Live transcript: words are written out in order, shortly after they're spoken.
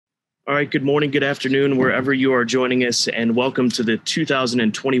All right, good morning, good afternoon, wherever you are joining us, and welcome to the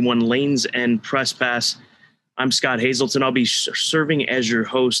 2021 Lanes End Press Pass. I'm Scott Hazelton. I'll be serving as your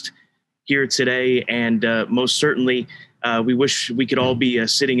host here today, and most certainly we wish we could all be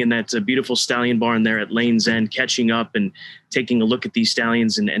sitting in that beautiful stallion barn there at Lanes End, catching up and taking a look at these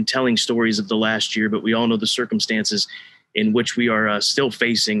stallions and telling stories of the last year, but we all know the circumstances in which we are still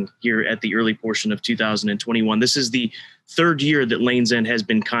facing here at the early portion of 2021. This is the third year that Lanes End has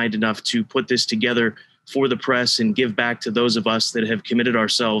been kind enough to put this together for the press and give back to those of us that have committed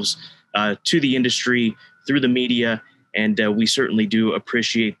ourselves to the industry through the media. And we certainly do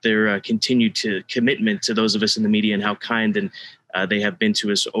appreciate their continued commitment to those of us in the media and how kind and they have been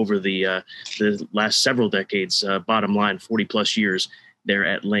to us over the last several decades, bottom line, 40 plus years there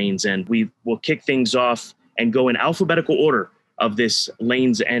at Lanes End. We will kick things off and go in alphabetical order of this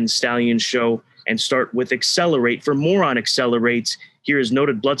Lanes End Stallion show and start with Accelerate. For more on Accelerate, here is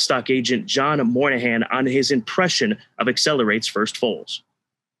noted bloodstock agent John Moynihan on his impression of Accelerate's first foals.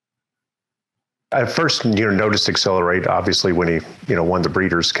 I first, noticed Accelerate, obviously, when he, won the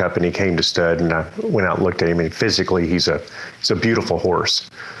Breeders' Cup and he came to stud, and I went out and looked at him, and physically, he's a beautiful horse,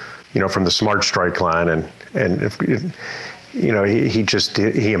 from the Smart Strike line, and if,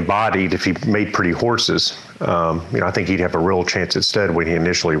 he embodied, if he made pretty horses, I think he'd have a real chance at stud when he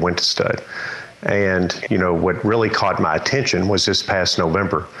initially went to stud. And, what really caught my attention was this past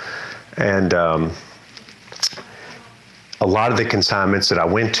November. And a lot of the consignments that I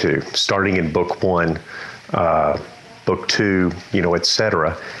went to, starting in book one, book two, et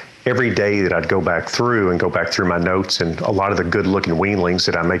cetera, every day that I'd go back through my notes and a lot of the good looking weanlings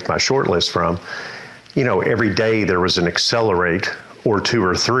that I make my short list from, every day there was an Accelerate or two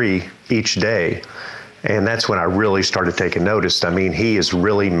or three each day. And that's when I really started taking notice. I mean, he is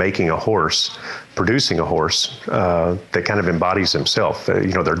really making a horse, producing a horse that kind of embodies himself.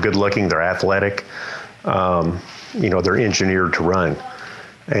 They're good looking, they're athletic, they're engineered to run.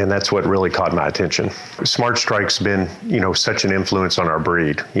 And that's what really caught my attention. Smart Strike's been, such an influence on our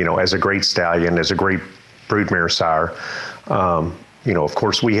breed, as a great stallion, as a great broodmare sire. Of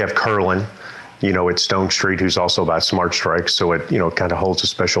course, we have Curlin, at Stone Street, who's also by Smart Strike. So it, kind of holds a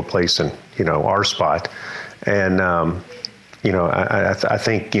special place in, our spot. And, I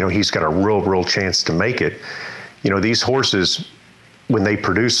think, he's got a real chance to make it. These horses, when they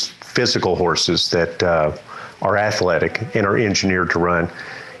produce physical horses that are athletic and are engineered to run,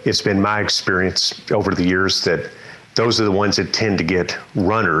 it's been my experience over the years that those are the ones that tend to get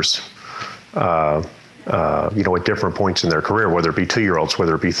runners, at different points in their career, whether it be 2-year-olds,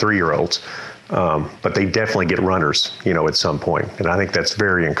 whether it be 3-year-olds. But they definitely get runners, at some point. And I think that's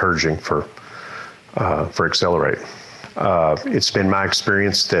very encouraging for Accelerate. It's been my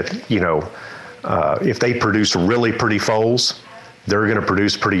experience that, if they produce really pretty foals, they're going to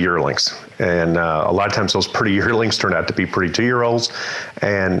produce pretty yearlings. And a lot of times those pretty yearlings turn out to be pretty 2-year-olds.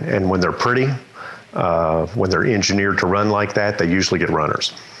 And when they're pretty, when they're engineered to run like that, they usually get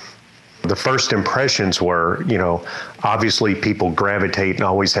runners. The first impressions were, obviously people gravitate and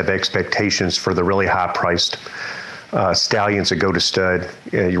always have expectations for the really high-priced stallions that go to stud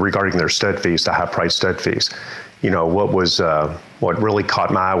regarding their stud fees, the high-priced stud fees. What really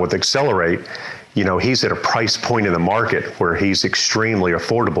caught my eye with Accelerate, he's at a price point in the market where he's extremely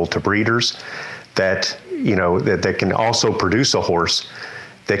affordable to breeders that, that can also produce a horse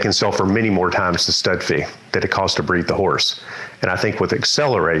that can sell for many more times the stud fee that it costs to breed the horse. And I think with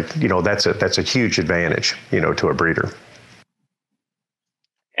Accelerate, that's a huge advantage, to a breeder.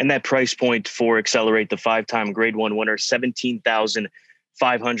 And that price point for Accelerate, the 5-time Grade 1 winner,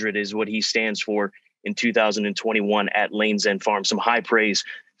 $17,500 is what he stands for in 2021 at Lanes End Farm. Some high praise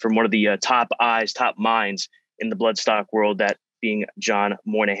from one of the top eyes, top minds in the bloodstock world, that being John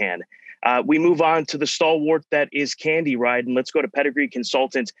Moynihan. We move on to the stalwart that is Candy Ride, and let's go to pedigree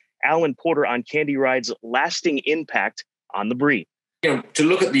consultant Alan Porter on Candy Ride's lasting impact on the breed. To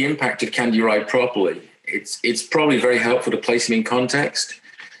look at the impact of Candy Ride properly, it's probably very helpful to place him in context,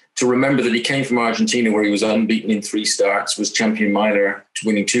 to remember that he came from Argentina, where he was unbeaten in 3 starts, was champion miler,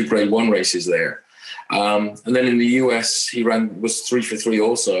 winning 2 Grade 1 races there. And then in the US, he was 3 for 3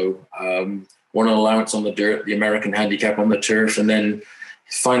 also, won an allowance on the dirt, the American handicap on the turf, and then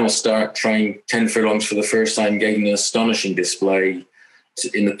final start trying 10 furlongs for the first time, gave an astonishing display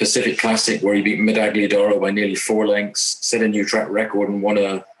in the Pacific Classic, where he beat Medagliadoro by nearly 4 lengths, set a new track record, and won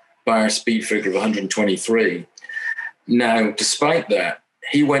a Bayer speed figure of 123. Now, despite that,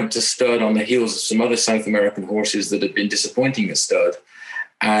 he went to stud on the heels of some other South American horses that had been disappointing at stud.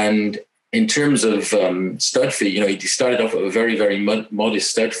 And in terms of stud fee, he started off with a very, very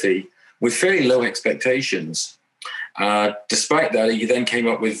modest stud fee with fairly low expectations. Despite that, he then came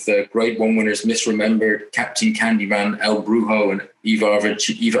up with Grade 1 winners Misremembered, Captain Candyman, El Brujo, and Eva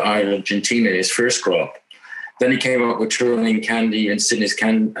Argentina in his first crop. Then he came up with Turning Candy and Sydney's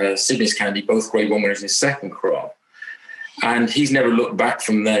Candy, both Grade 1 winners in his second crop. And he's never looked back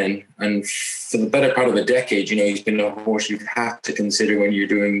from then. And for the better part of a decade, he's been a horse you have to consider when you're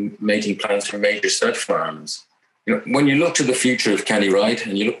doing mating plans for major stud farms. When you look to the future of Candy Ride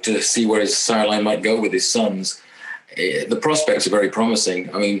and you look to see where his sire line might go with his sons, the prospects are very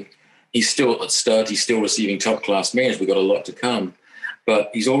promising. I mean, he's still at stud. He's still receiving top-class mares. We've got a lot to come. But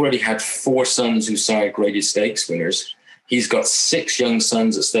he's already had 4 sons who sired graded stakes winners. He's got 6 young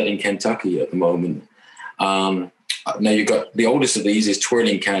sons at stud in Kentucky at the moment. Now, you've got the oldest of these is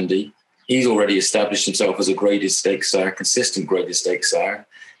Twirling Candy. He's already established himself as a graded stakes sire, consistent graded stakes sire.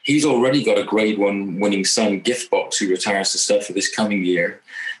 He's already got a Grade 1 winning son, Giftbox, who retires to stud for this coming year.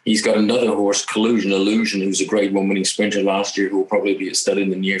 He's got another horse, Collusion Illusion, who's a Grade 1 winning sprinter last year, who will probably be at stud in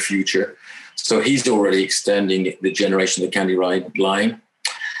the near future. So he's already extending the generation of the Candy Ride line.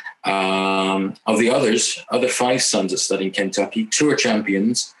 Of the other 5 sons at stud in Kentucky, 2 are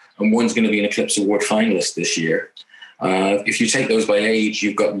champions, and one's going to be an Eclipse Award finalist this year. If you take those by age,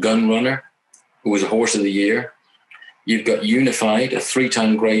 you've got Gun Runner, who was a horse of the year. You've got Unified, a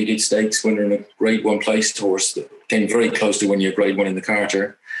 3-time graded stakes winner and a Grade 1 placed horse that came very close to winning a Grade 1 in the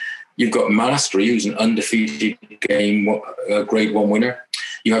Carter. You've got Mastery, who's an undefeated Grade 1 winner.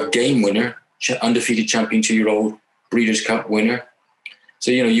 You have Game Winner, undefeated champion 2-year-old Breeders' Cup winner.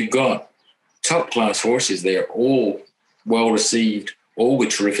 So, you've got top-class horses there, all well-received, all with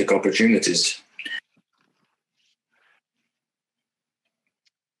terrific opportunities.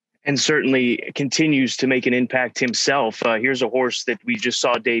 And certainly continues to make an impact himself. Here's a horse that we just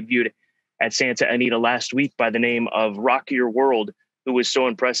saw debuted at Santa Anita last week by the name of Rock Your World, who was so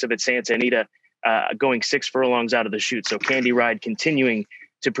impressive at Santa Anita, going 6 furlongs out of the chute. So Candy Ride continuing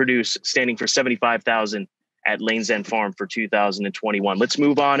to produce, standing for $75,000 at Lane's End Farm for 2021. Let's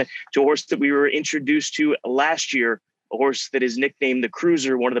move on to a horse that we were introduced to last year, a horse that is nicknamed the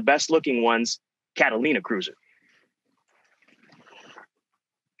Cruiser, one of the best looking ones, Catalina Cruiser.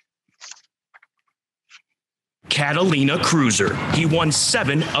 Catalina Cruiser. He won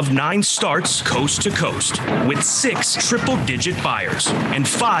 7 of 9 starts coast to coast with 6 triple-digit buyers and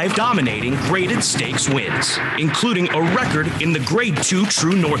 5 dominating graded stakes wins, including a record in the Grade 2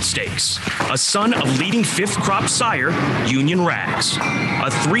 True North Stakes, a son of leading 5th crop sire Union Rags, a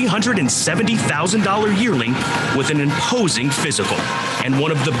 $370,000 yearling with an imposing physical, and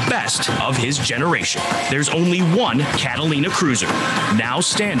one of the best of his generation. There's only one Catalina Cruiser, now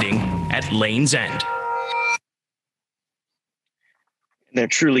standing at Lane's End. There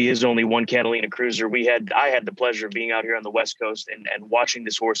truly is only one Catalina Cruiser. I had the pleasure of being out here on the West Coast and watching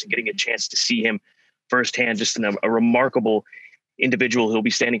this horse and getting a chance to see him firsthand. Just a remarkable individual who'll be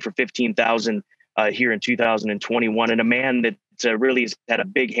standing for $15,000 here in 2021. And a man that really has had a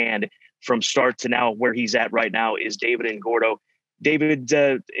big hand from start to now. Where he's at right now is David Ngordo. David,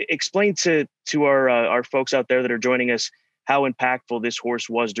 explain to our folks out there that are joining us how impactful this horse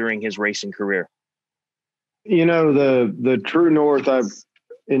was during his racing career. The True North,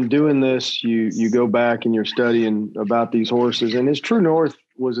 in doing this, you go back and you're studying about these horses, and his True North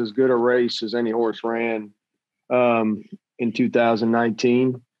was as good a race as any horse ran in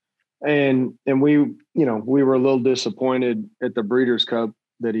 2019. And we were a little disappointed at the Breeders' Cup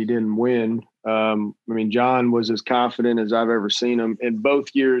that he didn't win. John was as confident as I've ever seen him in both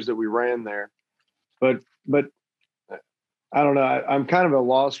years that we ran there. But I don't know. I'm kind of at a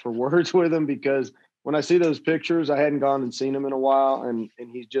loss for words with him, because when I see those pictures, I hadn't gone and seen him in a while, and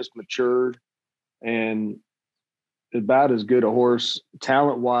he's just matured and about as good a horse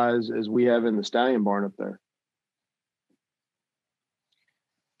talent-wise as we have in the Stallion barn up there.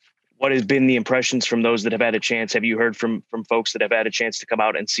 What has been the impressions from those that have had a chance? Have you heard from folks that have had a chance to come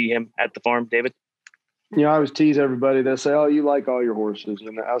out and see him at the farm, David? I always tease everybody. They'll say, "Oh, you like all your horses."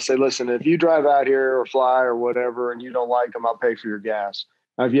 And I'll say, "Listen, if you drive out here or fly or whatever and you don't like them, I'll pay for your gas."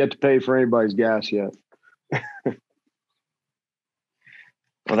 I've yet to pay for anybody's gas yet.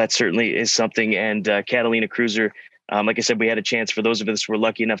 Well, that certainly is something. And Catalina Cruiser, like I said, we had a chance, for those of us who were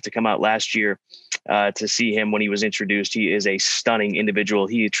lucky enough to come out last year to see him when he was introduced. He is a stunning individual.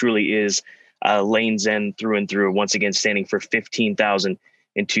 He truly is Lane's End through and through, once again standing for $15,000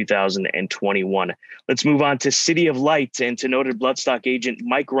 in 2021. Let's move on to City of Light and to noted bloodstock agent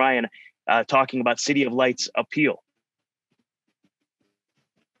Mike Ryan talking about City of Light's appeal.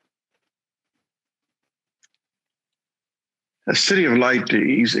 City of Light,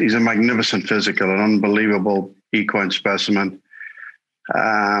 he's a magnificent physical, an unbelievable equine specimen.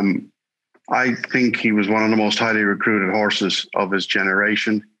 I think he was one of the most highly recruited horses of his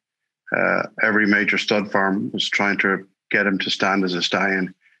generation. Every major stud farm was trying to get him to stand as a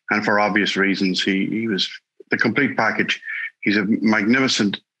stallion. And for obvious reasons, he was the complete package. He's a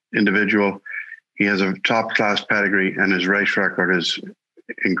magnificent individual. He has a top-class pedigree, and his race record is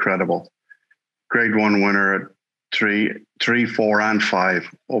incredible. Grade 1 winner at 3, 4, and 5,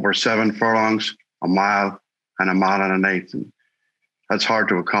 over 7 furlongs, a mile, and a mile and an eighth. And that's hard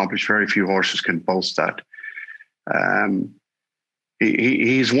to accomplish. Very few horses can boast that.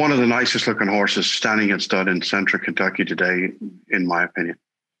 He's one of the nicest looking horses standing at stud in central Kentucky today, in my opinion.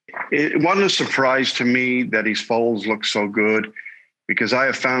 It wasn't a surprise to me that his foals look so good, because I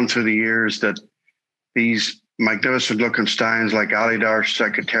have found through the years that these magnificent looking stallions like Alidar,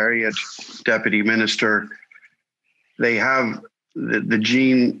 Secretariat, Deputy Minister, they have the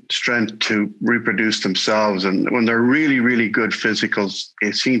gene strength to reproduce themselves. And when they're really, really good physicals,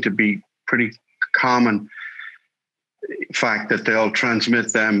 it seems to be pretty common fact that they'll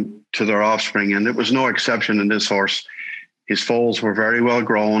transmit them to their offspring. And it was no exception in this horse. His foals were very well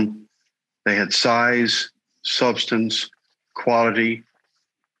grown. They had size, substance, quality,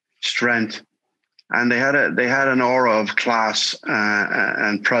 strength, and they had an aura of class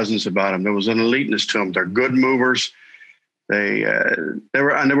and presence about them. There was an eliteness to them. They're good movers. They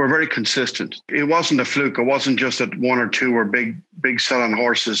were very consistent. It wasn't a fluke. It wasn't just that one or two were big selling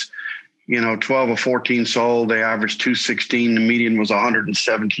horses. 12 or 14 sold. They averaged 216. The median was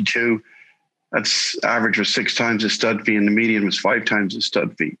 172. That's average was 6 times the stud fee, and the median was 5 times the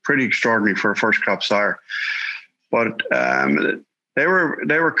stud fee. Pretty extraordinary for a first crop sire. But they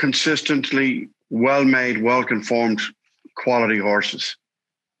were consistently well-made, well-conformed, quality horses.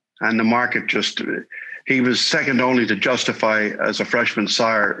 And the market he was second only to Justify as a freshman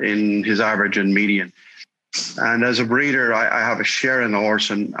sire in his average and median. And as a breeder, I have a share in the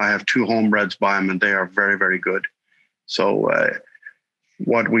horse, and I have 2 homebreds by him, and they are very, very good. So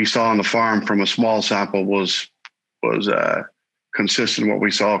what we saw on the farm from a small sample was consistent with what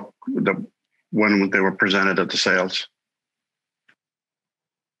we saw when they were presented at the sales.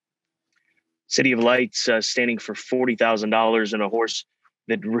 City of Lights standing for $40,000, and a horse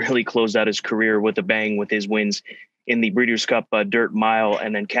that really closed out his career with a bang with his wins in the Breeders' Cup Dirt Mile,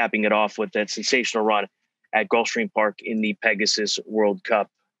 and then capping it off with that sensational run at Gulfstream Park in the Pegasus World Cup.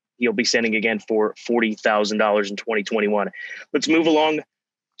 He'll be standing again for $40,000 in 2021. Let's move along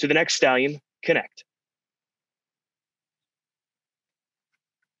to the next stallion, Connect.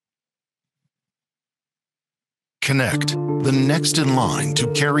 Connect, the next in line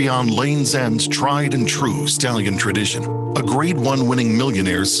to carry on Lane's End's tried and true stallion tradition. A Grade 1 winning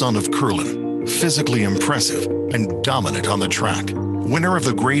millionaire son of Curlin, physically impressive and dominant on the track. Winner of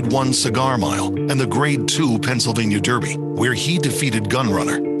the Grade 1 Cigar Mile and the Grade 2 Pennsylvania Derby, where he defeated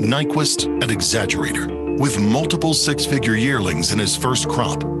Gunrunner, Nyquist, and Exaggerator. With multiple 6-figure yearlings in his first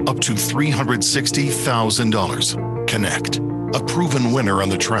crop, up to $360,000. Connect, a proven winner on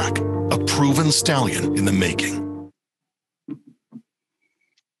the track, a proven stallion in the making.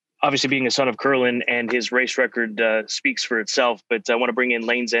 Obviously, being a son of Curlin and his race record speaks for itself, but I want to bring in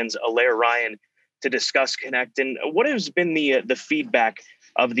Lane's End's Alaire Ryan to discuss Connect. And what has been the feedback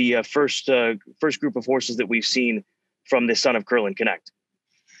of the first group of horses that we've seen from the son of Curlin, Connect?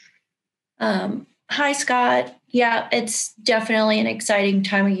 Hi, Scott. Yeah, it's definitely an exciting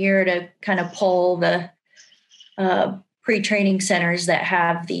time of year to kind of poll the pre-training centers that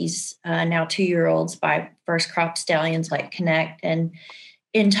have these now 2-year-olds by first crop stallions like Connect. And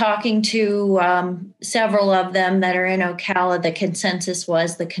in talking to several of them that are in Ocala, the consensus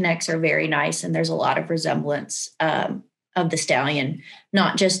was the Connects are very nice, and there's a lot of resemblance of the stallion,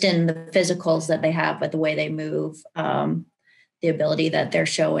 not just in the physicals that they have, but the way they move, the ability that they're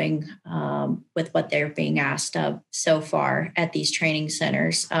showing with what they're being asked of so far at these training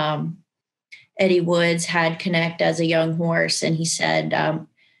centers. Eddie Woods had Connect as a young horse, and he said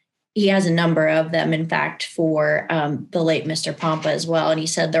he has a number of them, in fact, for the late Mr. Pompa as well. And he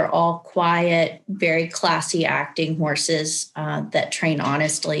said they're all quiet, very classy acting horses that train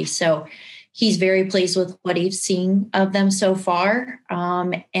honestly. So he's very pleased with what he's seen of them so far.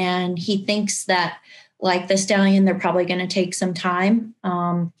 And he thinks that, like the stallion, they're probably going to take some time.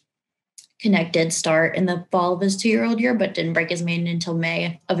 Connect did start in the fall of his 2-year-old year, but didn't break his maiden until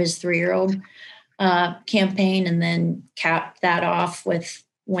May of his 3-year-old campaign, and then capped that off with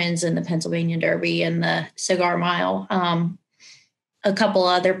wins in the Pennsylvania Derby and the Cigar Mile. A couple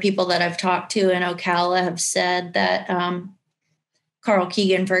other people that I've talked to in Ocala have said that Carl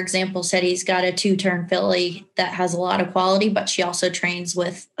Keegan, for example, said he's got a 2-turn filly that has a lot of quality, but she also trains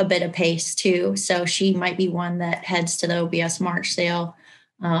with a bit of pace too. So she might be one that heads to the OBS March sale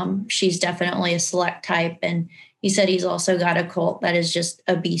She's definitely a select type. And he said he's also got a colt that is just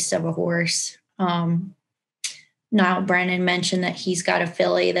a beast of a horse. Niall Brennan mentioned that he's got a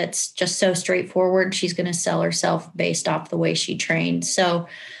filly that's just so straightforward. She's going to sell herself based off the way she trained. So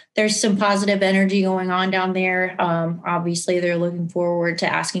there's some positive energy going on down there. Obviously, they're looking forward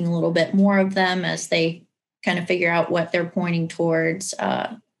to asking a little bit more of them as they kind of figure out what they're pointing towards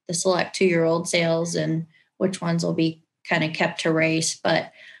the select 2-year-old sales and which ones will be kind of kept to race.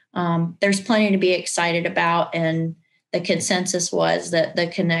 But there's plenty to be excited about. And the consensus was that the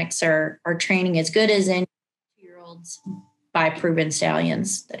connects are training as good as any by proven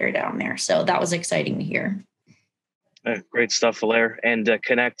stallions that are down there. So that was exciting to hear. Great stuff, Valaire. And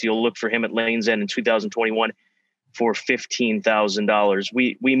Connect, you'll look for him at Lane's End in 2021 for $15,000.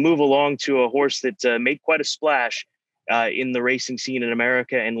 We move along to a horse that made quite a splash in the racing scene in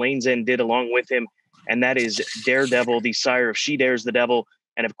America, and Lane's End did along with him, and that is Daredevil, the sire of She Dares the Devil,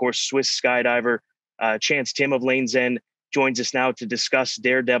 and of course Swiss Skydiver. Chance Tim of Lane's End joins us now to discuss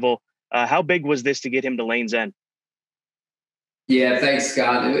Daredevil. How big was this to get him to Lane's End? Yeah, thanks,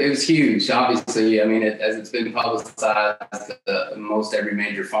 Scott. It was huge, obviously. I mean, as it's been publicized, most every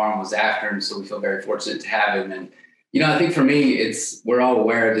major farm was after him, so we feel very fortunate to have him. And, I think for me, we're all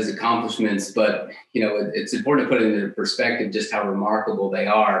aware of his accomplishments, but, it's important to put into perspective just how remarkable they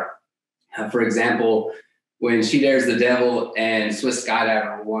are. For example, when She Dares the Devil and Swiss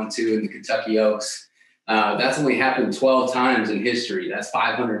Skydiver were 1-2 in the Kentucky Oaks, that's only happened 12 times in history. That's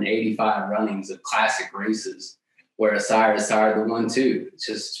 585 runnings of classic races where a sire is sired the 1-2. It's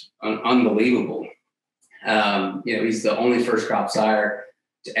just unbelievable. He's the only first crop sire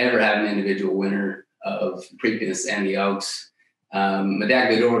to ever have an individual winner of Preakness and the Oaks.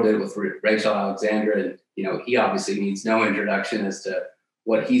 Medaglia did it with Rachel Alexandra, and, he obviously needs no introduction as to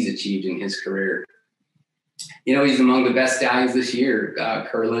what he's achieved in his career. He's among the best stallions this year,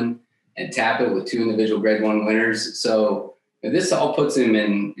 Curlin and Tappet with 2 individual Grade 1 winners. So this all puts him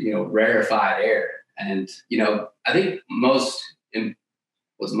in, rarefied air. And, I think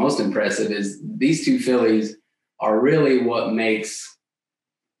what's most impressive is these 2 fillies are really what makes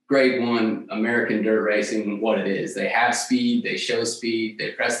Grade 1 American dirt racing what it is. They have speed, they show speed,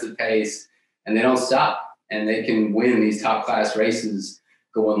 they press the pace, and they don't stop. And they can win these top class races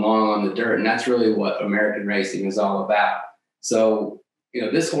going long on the dirt. And that's really what American racing is all about. So,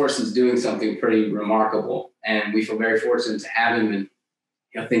 this horse is doing something pretty remarkable, and we feel very fortunate to have him. And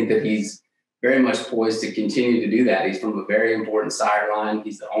I think that he's very much poised to continue to do that. He's from a very important sire line.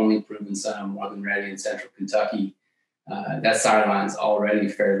 He's the only proven son of Northern Ready in Central Kentucky. That sire line is already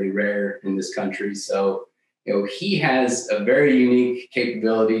fairly rare in this country. So, he has a very unique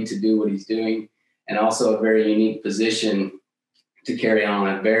capability to do what he's doing, and also a very unique position to carry on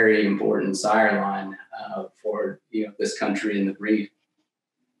a very important sire line for this country and the breed.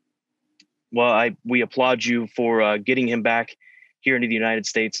 Well, we applaud you for getting him back here into the United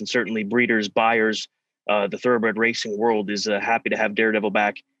States, and certainly breeders, buyers, the thoroughbred racing world is happy to have Daredevil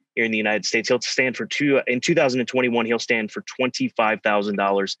back here in the United States. He'll stand in 2021, he'll stand for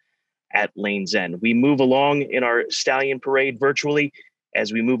 $25,000 at Lane's End. We move along in our stallion parade virtually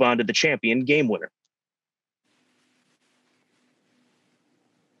as we move on to the champion game winner.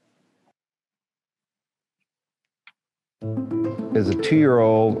 As a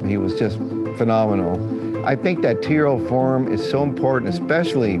 2-year-old, he was just phenomenal. I think that 2-year-old form is so important,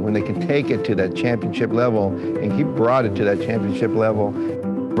 especially when they can take it to that championship level, and he brought it to that championship level.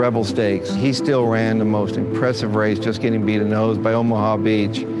 Rebel Stakes, he still ran the most impressive race, just getting beat in the nose by Omaha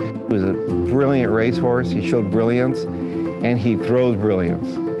Beach. He was a brilliant racehorse. He showed brilliance, and he throws brilliance.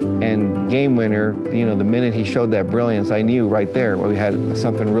 And game winner, the minute he showed that brilliance, I knew right there we had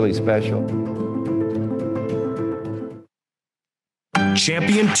something really special.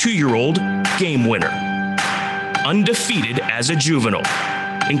 Champion 2-year-old game winner. Undefeated as a juvenile,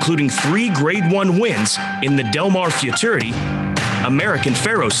 including 3 Grade 1 wins in the Del Mar Futurity, American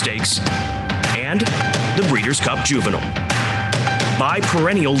Pharoah Stakes, and the Breeders' Cup Juvenile. By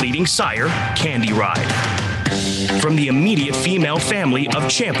perennial leading sire, Candy Ride. From the immediate female family of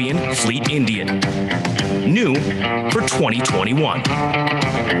champion Fleet Indian. New for 2021.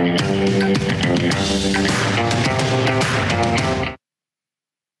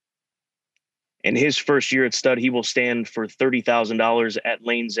 In his first year at stud, he will stand for $30,000 at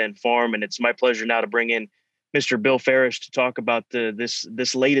Lane's End Farm. And it's my pleasure now to bring in Mr. Bill Farish to talk about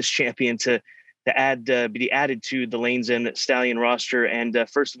this latest champion to be added to the Lane's End Stallion roster. And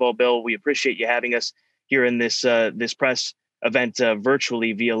first of all, Bill, we appreciate you having us here in this press event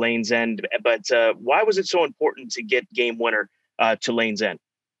virtually via Lane's End. But why was it so important to get game winner to Lane's End?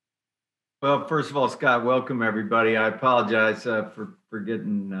 Well, first of all, Scott, welcome everybody. I apologize for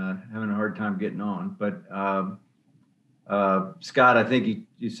having a hard time getting on. But Scott, I think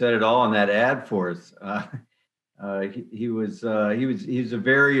you said it all in that ad for us. He's a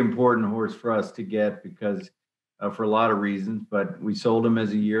very important horse for us to get because for a lot of reasons. But we sold him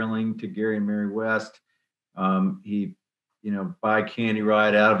as a yearling to Gary and Mary West. He, by Candy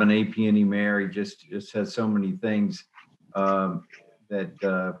Ride out of an APNE mare, he just has so many things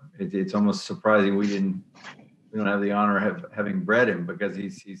that it's almost surprising we don't have the honor of having bred him, because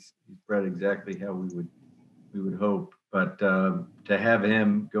he's bred exactly how we would hope. But to have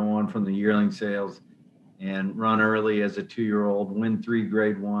him go on from the yearling sales and run early as a 2-year-old, win 3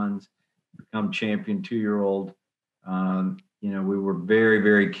 grade ones, become champion 2-year-old, we were very,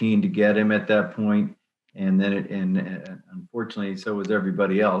 very keen to get him at that point. And then unfortunately, so was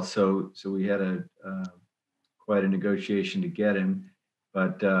everybody else. So we had quite a negotiation to get him.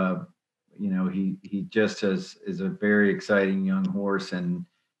 But he just is a very exciting young horse, and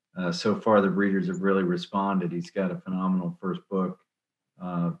so far the breeders have really responded. He's got a phenomenal first book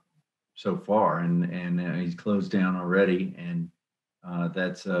so far, and he's closed down already, and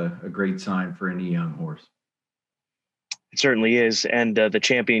that's a great sign for any young horse. It certainly is. And the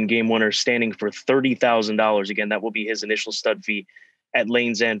champion game winner standing for $30,000. Again, that will be his initial stud fee at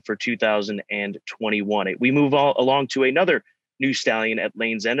Lane's End for 2021. We move along to another new stallion at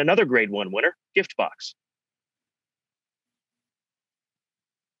Lane's End, another grade 1 winner, Gift Box.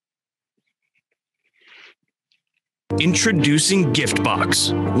 Introducing Gift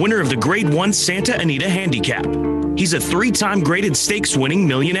Box, winner of the Grade 1 Santa Anita Handicap. He's a 3-time graded stakes winning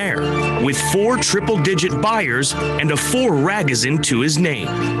millionaire with 4 triple-digit buyers and a 4 Ragazin to his name.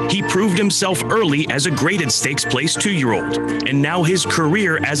 He proved himself early as a graded stakes place 2-year-old, and now his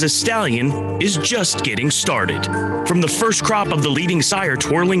career as a stallion is just getting started. From the first crop of the leading sire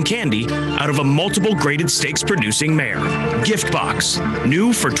Twirling Candy out of a multiple graded stakes producing mare. Gift Box,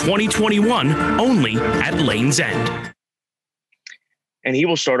 new for 2021, only at Lane's End. And he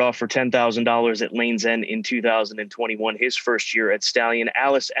will start off for $10,000 at Lane's End in 2021, his first year at Stallion.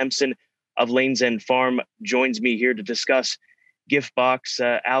 Alice Empson of Lane's End Farm joins me here to discuss Gift Box.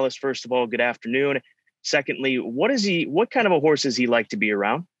 Alice, first of all, good afternoon. Secondly, what kind of a horse is he like to be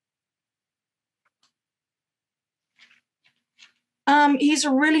around? He's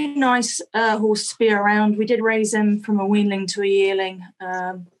a really nice horse to be around. We did raise him from a weanling to a yearling.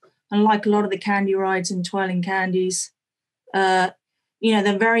 And like a lot of the Candy Rides and Twirling Candies,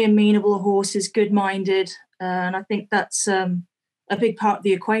 they're very amenable horses, good-minded, and I think that's a big part of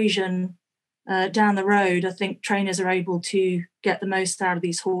the equation down the road. I think trainers are able to get the most out of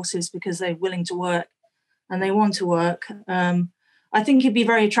these horses because they're willing to work and they want to work. I think he'd be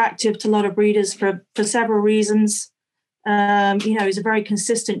very attractive to a lot of breeders for several reasons. He's a very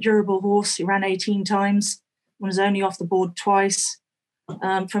consistent, durable horse. He ran 18 times, was only off the board twice.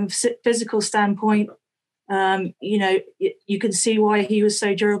 From a physical standpoint, you can see why he was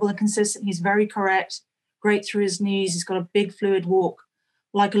so durable and consistent. He's very correct, great through his knees. He's got a big fluid walk,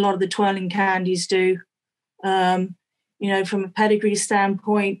 like a lot of the Twirling Candies do. From a pedigree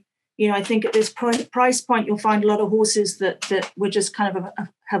standpoint, I think at this price point, you'll find a lot of horses that were just kind of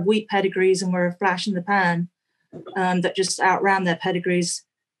have weak pedigrees and were a flash in the pan, that just outran their pedigrees.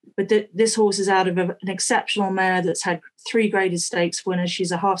 But this horse is out of an exceptional mare that's had 3 graded stakes winners.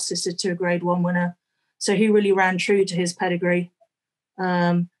 She's a half sister to a grade 1 winner. So he really ran true to his pedigree.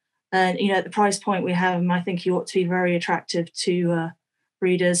 And, at the price point we have him, I think he ought to be very attractive to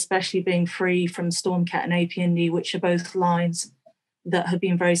breeders, especially being free from Stormcat and APND, which are both lines that have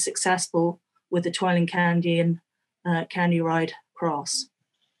been very successful with the Twirling Candy and Candy Ride cross.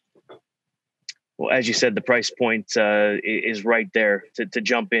 Well, as you said, the price point is right there to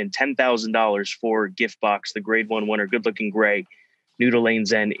jump in. $10,000 for Gift Box, the grade 1 winner, good-looking gray, new to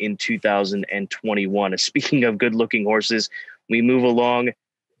Lane's End in 2021. Speaking of good-looking horses, we move along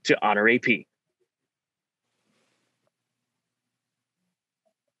to Honor AP.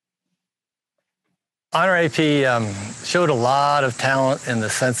 Honor AP showed a lot of talent in the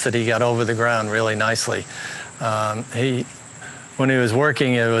sense that he got over the ground really nicely. When he was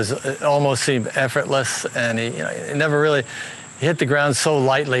working, it almost seemed effortless, and he never really hit the ground so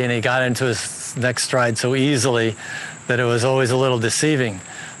lightly, and he got into his next stride so easily that it was always a little deceiving.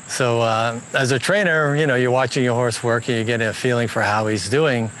 So as a trainer, you're watching your horse work and you're getting a feeling for how he's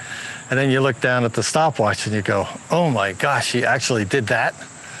doing. And then you look down at the stopwatch and you go, oh my gosh, he actually did that.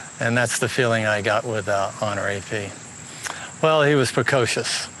 And that's the feeling I got with Honor AP. Well, he was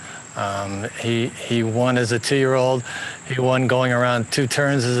precocious. He won as a 2-year-old. He won going around 2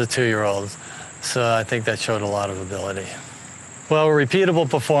 turns as a 2-year-old. So I think that showed a lot of ability. Well, repeatable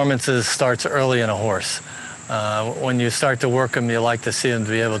performances starts early in a horse. When you start to work them, you like to see them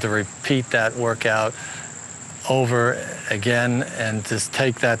to be able to repeat that workout over again and just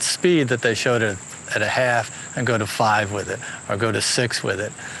take that speed that they showed at a half and go to 5 with it or go to 6 with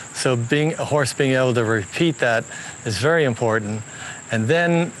it. So a horse being able to repeat that is very important. And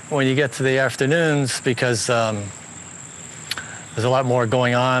then when you get to the afternoons, because there's a lot more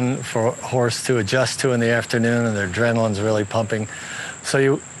going on for a horse to adjust to in the afternoon and their adrenaline's really pumping. So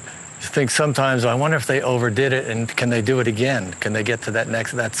you think sometimes, I wonder if they overdid it and can they do it again? Can they get to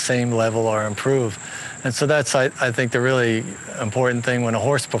that same level or improve? And so that's, I think, the really important thing. When a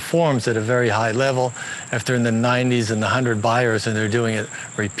horse performs at a very high level, if they're in the 90s and the 100 buyers and they're doing it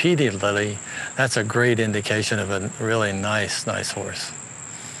repeatedly, that's a great indication of a really nice horse.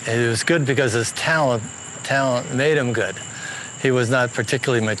 It was good because his talent made him good. He was not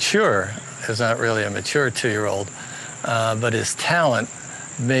particularly mature. He was not really a mature 2-year-old, but his talent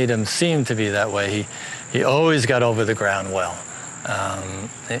made him seem to be that way. He always got over the ground well.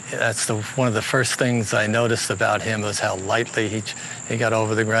 That's one of the first things I noticed about him was how lightly he got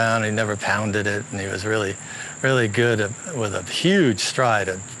over the ground. He never pounded it, and he was really, really good with a huge stride,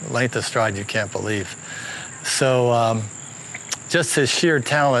 a length of stride you can't believe. So just his sheer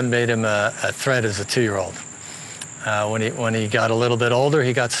talent made him a threat as a 2-year-old. When he got a little bit older,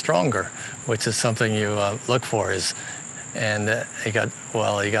 he got stronger, which is something you look for. And he got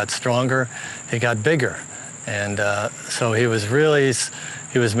stronger, he got bigger. And so he was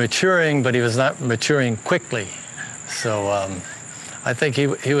maturing, but he was not maturing quickly. So I think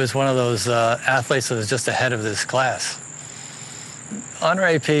he was one of those athletes that was just ahead of this class. Honor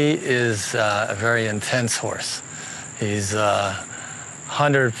AP is a very intense horse. He's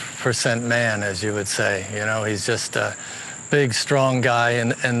 100% man, as you would say. You know, he's just a big, strong guy,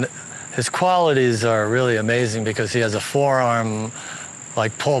 and his qualities are really amazing because he has a forearm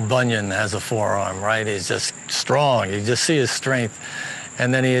like Paul Bunyan has a forearm, right? He's just strong. You just see his strength.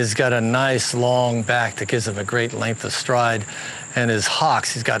 And then he's got a nice long back that gives him a great length of stride. And his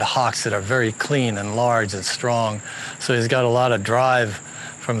hocks, he's got hocks that are very clean and large and strong. So he's got a lot of drive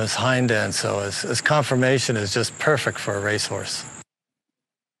from his hind end. So his conformation is just perfect for a racehorse.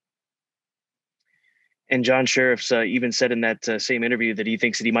 And John Shirreffs even said in that same interview that he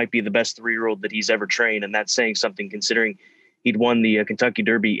thinks that he might be the best 3-year-old that he's ever trained. And that's saying something considering he'd won the Kentucky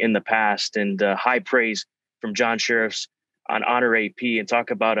Derby in the past. And high praise from John Shirreffs on Honor AP, and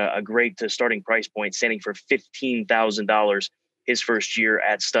talk about a great starting price point, standing for $15,000 his first year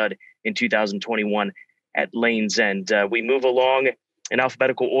at stud in 2021 at Lane's End. We move along in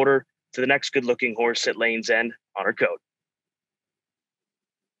alphabetical order to the next good-looking horse at Lane's End, Honor Code.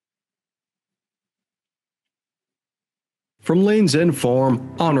 From Lane's End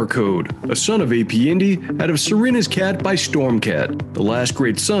Farm, Honor Code, a son of AP Indy out of Serena's Cat by Stormcat, the last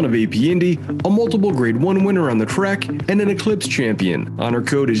great son of AP Indy, a multiple Grade 1 winner on the track, and an Eclipse champion. Honor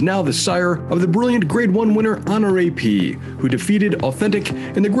Code is now the sire of the brilliant Grade 1 winner Honor AP, who defeated Authentic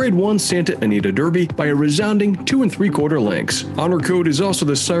in the Grade 1 Santa Anita Derby by a resounding 2 3/4 lengths. Honor Code is also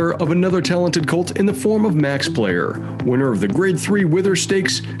the sire of another talented colt in the form of Max Player, winner of the Grade 3 Wither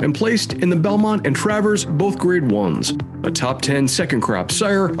Stakes and placed in the Belmont and Travers, both Grade 1s. A top 10 second crop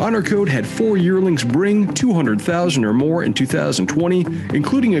sire, Honor Code had 4 yearlings bring 200,000 or more in 2020,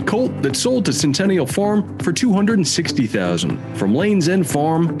 including a colt that sold to Centennial Farm for 260,000. From Lane's End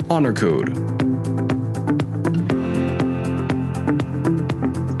Farm, Honor Code.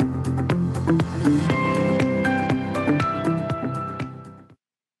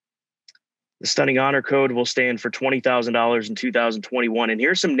 The stunning Honor Code will stand for $20,000 in 2021. And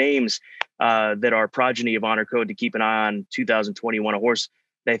here's some names that are progeny of Honor Code to keep an eye on 2021. A horse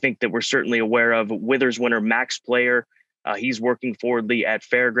that I think that we're certainly aware of. Withers winner Max Player. He's working forwardly at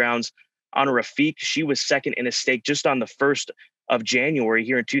Fairgrounds. Honor Rafik, she was second in a stake just on the 1st of January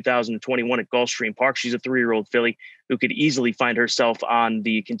here in 2021 at Gulfstream Park. She's a 3-year-old filly who could easily find herself on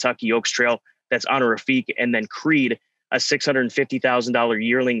the Kentucky Oaks Trail. That's Honor Rafik. And then Creed, a $650,000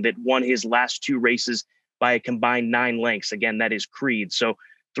 yearling that won his last 2 races by a combined 9 lengths. Again, that is Creed. So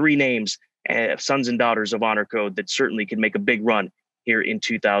 3 names, sons and daughters of Honor Code, that certainly could make a big run here in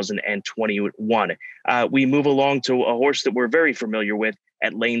 2021. We move along to a horse that we're very familiar with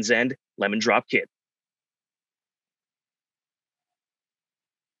at Lane's End, Lemon Drop Kid.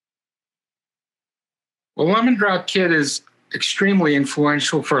 Well, Lemon Drop Kid is extremely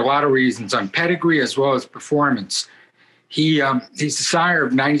influential for a lot of reasons on pedigree as well as performance. He's the sire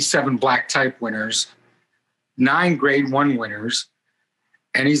of 97 black type winners, 9 Grade 1 winners,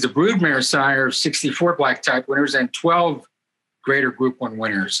 and he's the broodmare sire of 64 black type winners and 12 greater Group 1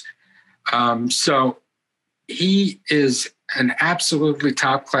 winners. So he is an absolutely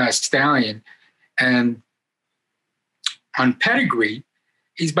top class stallion. And on pedigree,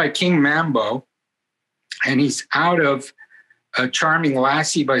 he's by King Mambo, and he's out of Charming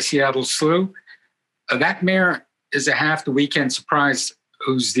Lassie by Seattle Slew. That mare is a half the weekend surprise,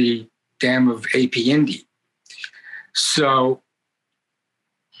 who's the dam of AP Indy. So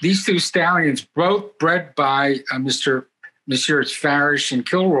these two stallions, both bred by Messrs. Farish and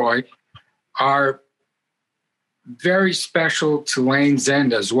Kilroy, are very special to Lane's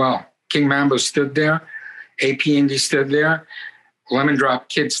End as well. King Mambo stood there. AP Indy stood there. Lemon Drop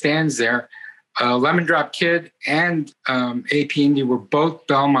Kid stands there. Lemon Drop Kid and AP Indy were both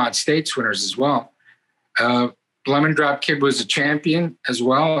Belmont Stakes winners as well. Lemon Drop Kid was a champion as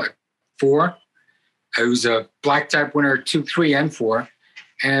well at 4. He was a black type winner at 2, 3, and 4.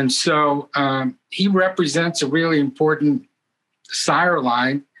 And so he represents a really important sire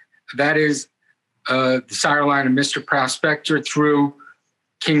line. That is the sire line of Mr. Prospector through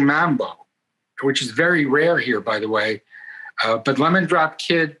King Mambo, which is very rare here, by the way. But Lemon Drop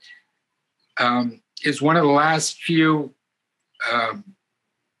Kid is one of the last few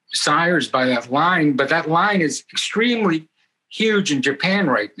sires by that line. But that line is extremely huge in Japan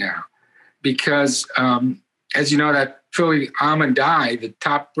right now because, as you know, that filly Amandai, the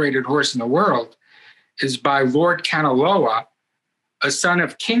top-rated horse in the world, is by Lord Kanaloa, a son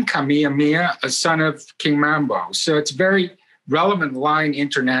of King Kamehameha, a son of King Mambo. So it's a very relevant line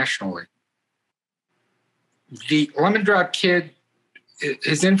internationally. The Lemon Drop Kid,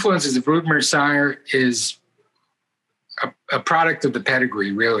 his influence as a broodmare sire is a product of the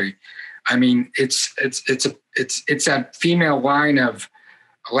pedigree, really. I mean, it's that female line of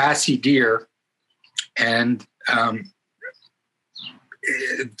Lassie Deer, and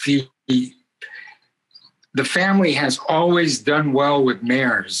the family has always done well with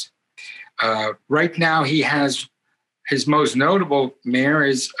mares. Right now, he has his most notable mare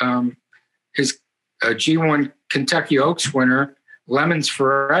is his G1 Kentucky Oaks winner, Lemons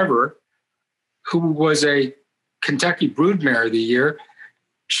Forever, who was a Kentucky Broodmare of the Year.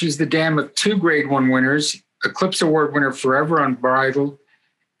 She's the dam of 2 Grade 1 winners, Eclipse Award winner Forever Unbridled,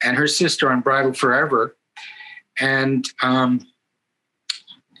 and her sister Unbridled Forever. And,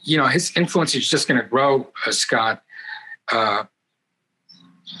 you know, his influence is just going to grow, Scott.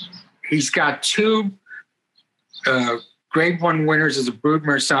 He's got 2 Grade 1 winners as a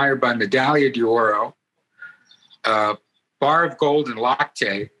broodmare sire by Medaglia d'Oro, Bar of Gold and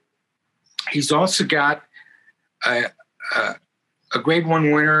Locte. He's also got a Grade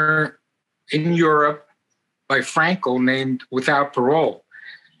 1 winner in Europe by Frankel named Without Parole.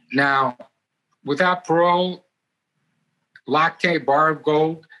 Now, Without Parole, Locte, Bar of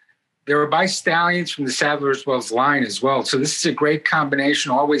Gold, they were by stallions from the Sadler's Wells line as well. So this is a great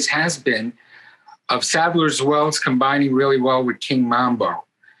combination, always has been, of Sadler's Wells combining really well with King Mambo.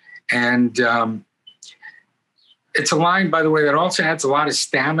 And it's a line, by the way, that also adds a lot of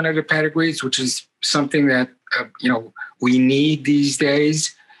stamina to pedigrees, which is something that, we need these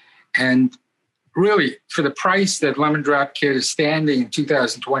days. And really, for the price that Lemon Drop Kid is standing in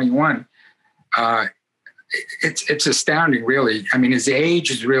 2021, it's astounding, really. I mean, his age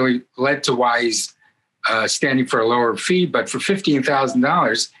has really led to why he's standing for a lower fee, but for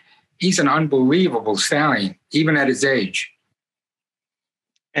 $15,000, he's an unbelievable stallion, even at his age.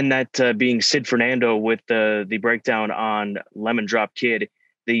 And that being Sid Fernando with the breakdown on Lemon Drop Kid,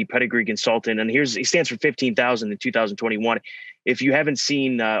 the pedigree consultant. And he stands for 15,000 in 2021. If you haven't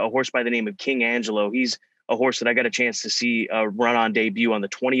seen a horse by the name of King Angelo, he's a horse that I got a chance to see run on debut on the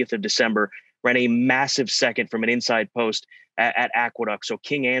 20th of December, ran a massive second from an inside post at Aqueduct. So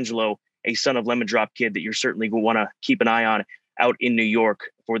King Angelo, a son of Lemon Drop Kid that you're certainly going to want to keep an eye on out in New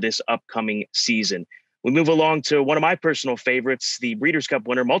York for this upcoming season. We move along to one of my personal favorites, the Breeders' Cup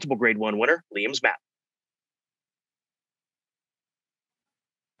winner, multiple Grade 1 winner, Liam's Map.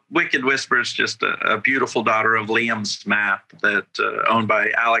 Wicked Whisper is just a beautiful daughter of Liam's Map that owned by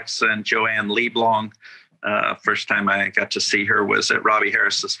Alex and Joanne Leblong. First time I got to see her was at Robbie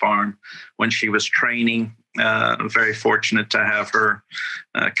Harris's farm when she was training. Very fortunate to have her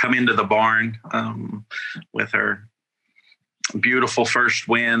come into the barn with her beautiful first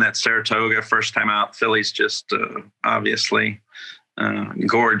win at Saratoga. First time out. Filly's just obviously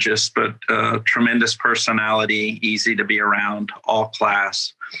gorgeous, but tremendous personality, easy to be around, all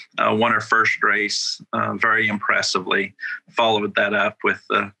class. Won her first race very impressively. Followed that up with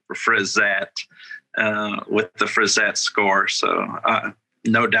the Frisette. With the Frisette score. So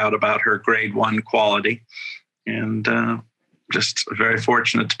no doubt about her Grade 1 quality, and just very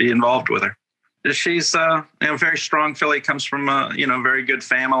fortunate to be involved with her. She's a very strong filly, comes from a very good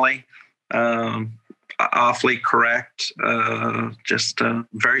family, awfully correct, just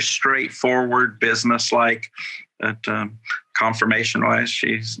very straightforward, businesslike. But conformation-wise,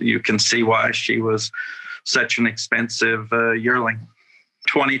 you can see why she was such an expensive yearling.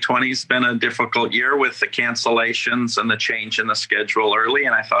 2020 has been a difficult year with the cancellations and the change in the schedule early,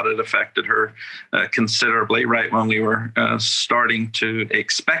 and I thought it affected her considerably right when we were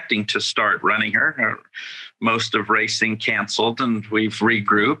expecting to start running her. Most of racing canceled, and we've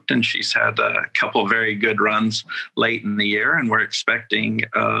regrouped, and she's had a couple very good runs late in the year, and we're expecting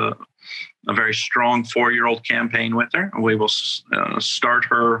a very strong 4-year-old campaign with her. We will start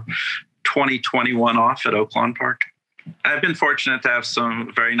her 2021 off at Oaklawn Park. I've been fortunate to have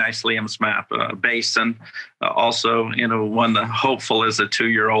some very nice Liam's Map. Basin also, won the hopeful as a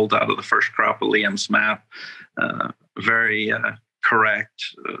 2-year-old out of the first crop of Liam's Map. Very correct,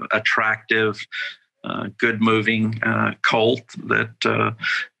 attractive, good moving colt that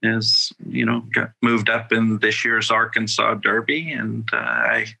is, got moved up in this year's Arkansas Derby, and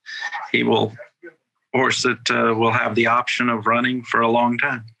he will horse that will have the option of running for a long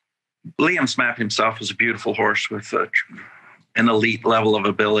time. Liam's Map himself is a beautiful horse with an elite level of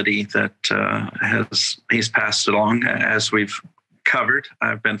ability that he's passed along. As we've covered,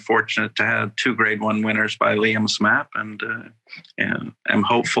 I've been fortunate to have 2 Grade 1 winners by Liam's Map, and am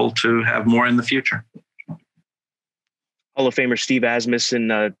hopeful to have more in the future. Hall of Famer Steve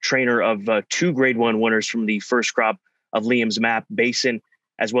Asmussen, trainer of 2 Grade 1 winners from the first crop of Liam's Map, Basin,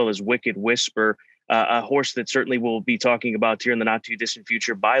 as well as Wicked Whisper. A horse that certainly we'll be talking about here in the not too distant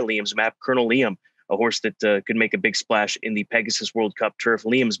future by Liam's Map, Colonel Liam, a horse that could make a big splash in the Pegasus World Cup turf.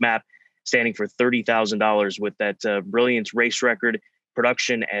 Liam's Map standing for $30,000 with that brilliant race record,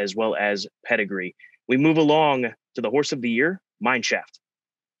 production, as well as pedigree. We move along to the horse of the year, Mineshaft.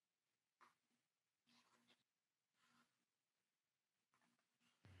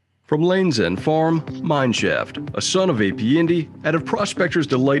 From Lane's End Farm, Mineshaft, a son of AP Indy, out of Prospector's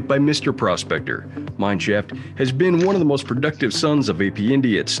Delight by Mr. Prospector. Mineshaft has been one of the most productive sons of AP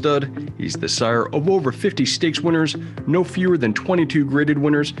Indy at stud. He's the sire of over 50 stakes winners, no fewer than 22 graded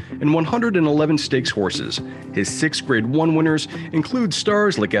winners, and 111 stakes horses. His 6 Grade 1 winners include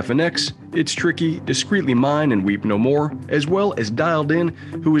stars like FNX, It's Tricky, Discreetly Mine, and Weep No More, as well as Dialed In,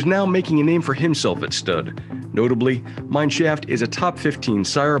 who is now making a name for himself at stud. Notably, Mineshaft is a top 15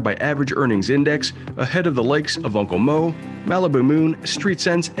 sire by average earnings index, ahead of the likes of Uncle Mo, Malibu Moon, Street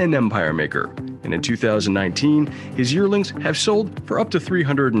Sense, and Empire Maker. And in 2019, his yearlings have sold for up to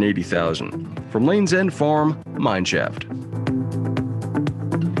 $380,000. From Lane's End Farm, Mineshaft.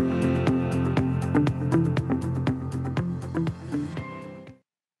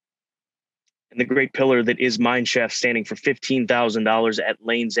 And the great pillar that is Mineshaft, standing for $15,000 at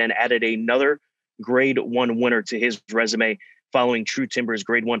Lane's End, added another Grade 1 winner to his resume following True Timber's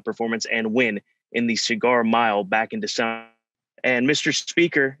Grade 1 performance and win in the Cigar Mile back in December. And Mr.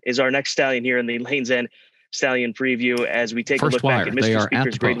 Speaker is our next stallion here in the Lane's End Stallion preview as we take a look back at Mr.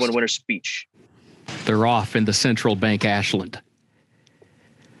 Speaker's Grade 1 winner speech. They're off in the Central Bank Ashland.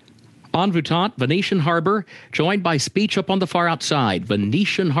 En Vuitante, Venetian Harbor, joined by Speech up on the far outside.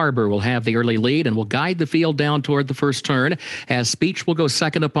 Venetian Harbor will have the early lead and will guide the field down toward the first turn, as Speech will go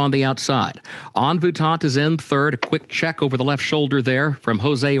second up on the outside. En Vuitante is in third. A quick check over the left shoulder there from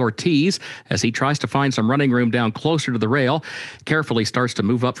Jose Ortiz as he tries to find some running room down closer to the rail. Carefully starts to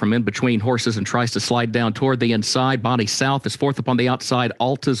move up from in between horses and tries to slide down toward the inside. Bonnie South is fourth up on the outside.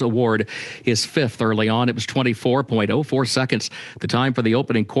 Alta's Award is fifth early on. It was 24.04 seconds. The time for the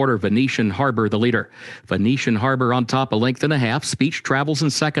opening quarter. Venetian Harbor, the leader. Venetian Harbor on top, a length and a half. Speech travels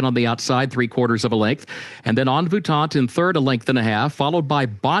in second on the outside, 3/4 of a length. And then En Vuitante in third, a length and a half, followed by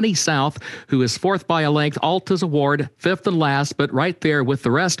Bonnie South, who is fourth by a length. Alta's Award, fifth and last, but right there with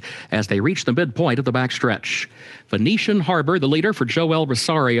the rest as they reach the midpoint of the backstretch. Venetian Harbor, the leader for Joel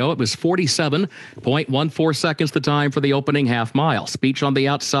Rosario. It was 47.14 seconds the time for the opening half mile. Speech on the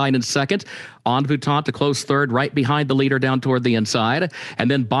outside in second. En Vuitante to close third, right behind the leader down toward the inside. And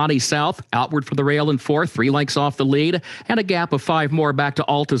then Bonnie South outward from the rail in fourth, 3 lengths off the lead, and a gap of 5 more back to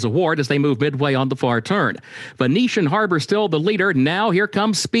Alta's Award as they move midway on the far turn. Venetian Harbor still the leader. Now here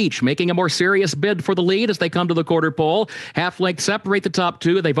comes Speech, making a more serious bid for the lead as they come to the quarter pole. Half length separate the top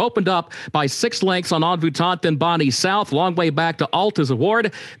two. They've opened up by 6 lengths on En Vuitante and Bonnie South, long way back to Alta's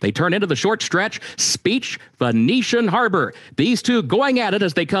Award. They turn into the short stretch. Speech, Venetian Harbor. These two going at it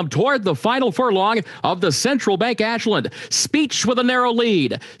as they come toward the final furlong of the Central Bank Ashland. Speech with a narrow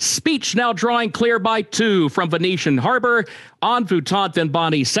lead. Speech now drawing clear by 2 from Venetian Harbor. En Vuitante and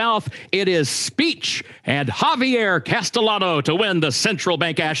Bonnie South. It is Speech and Javier Castellano to win the Central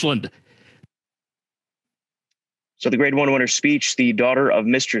Bank Ashland. So the Grade 1 winner Speech, the daughter of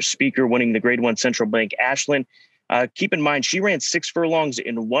Mr. Speaker, winning the Grade 1 Central Bank Ashland. Keep in mind, she ran 6 furlongs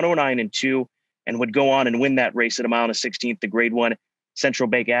in 109 and 2. and would go on and win that race at a mile and a 16th, the Grade 1 Central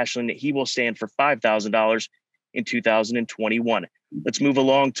Bank Ashland. He will stand for $5,000 in 2021. Let's move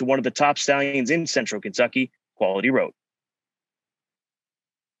along to one of the top stallions in Central Kentucky, Quality Road.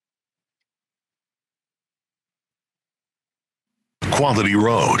 Quality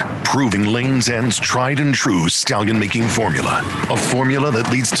Road, proving Lane's End's tried and true stallion making formula. A formula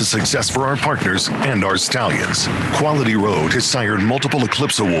that leads to success for our partners and our stallions. Quality Road has sired multiple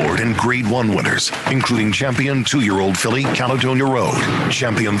Eclipse Award and Grade 1 winners, including champion 2-year-old filly Caledonia Road,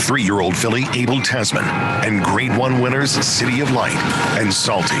 champion 3-year-old filly Abel Tasman, and Grade 1 winners City of Light and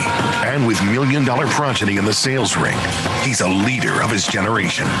Salty. And with $1 million progeny in the sales ring, he's a leader of his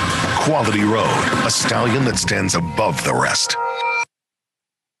generation. Quality Road, a stallion that stands above the rest.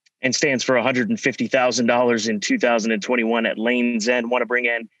 And stands for $150,000 in 2021 at Lane's End. Want to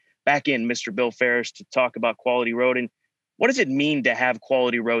bring back in Mr. Bill Farish to talk about Quality Road. And what does it mean to have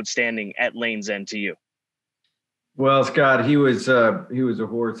Quality Road standing at Lane's End to you? Well, Scott, he was a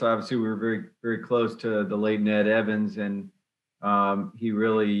horse. Obviously, we were very, very close to the late Ned Evans, and he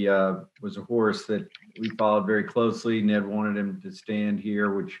really was a horse that we followed very closely. Ned wanted him to stand here,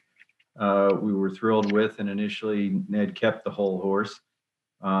 which we were thrilled with. And initially, Ned kept the whole horse.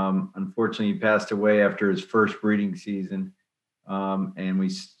 Unfortunately, he passed away after his first breeding season, and we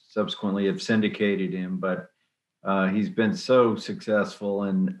subsequently have syndicated him. But he's been so successful,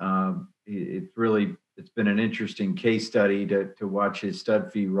 and it's been an interesting case study to watch his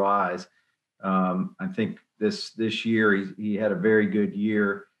stud fee rise. I think this year he had a very good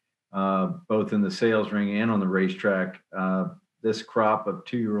year, both in the sales ring and on the racetrack. This crop of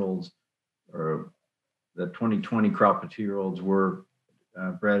 2-year-olds, or the 2020 crop of 2-year-olds, were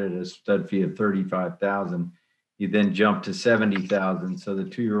bred at a stud fee of $35,000. He then jumped to $70,000. So the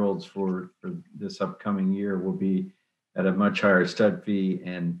 2-year-olds for this upcoming year will be at a much higher stud fee,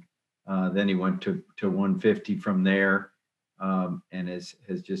 and then he went to $150 from there, and has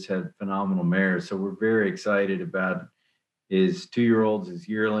just had phenomenal mares. So we're very excited about his 2-year-olds, his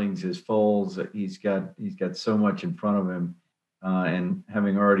yearlings, his foals. He's got so much in front of him, and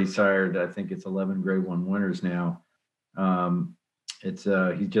having already sired, I think it's 11 Grade 1 winners now. He's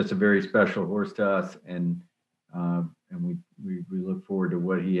just a very special horse to us, and we look forward to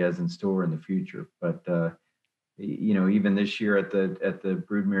what he has in store in the future. But even this year at the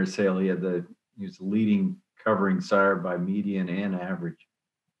broodmare sale, he was the leading covering sire by median and average,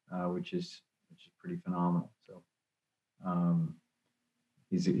 which is pretty phenomenal. So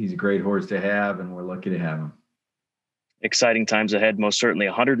he's a great horse to have, and we're lucky to have him. Exciting times ahead, most certainly.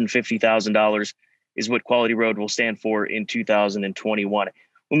 $150,000 is what Quality Road will stand for in 2021.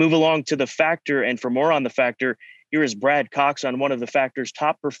 We'll move along to the Factor, and for more on the Factor, here is Brad Cox on one of the Factor's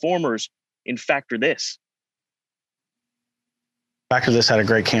top performers in Factor This. Factor This had a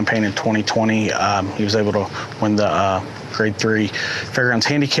great campaign in 2020. He was able to win the Grade 3 Fairgrounds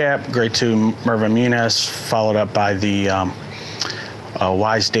Handicap, Grade 2 Mervyn Muniz, followed up by the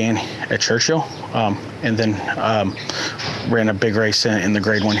Wise Dan at Churchill, and then ran a big race in the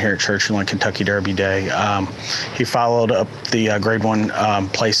Grade 1 here at Churchill on Kentucky Derby Day. He followed up the Grade 1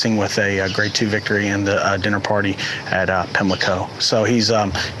 placing with a Grade 2 victory in the dinner party at Pimlico. So he's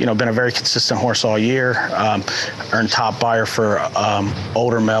been a very consistent horse all year. Earned top buyer for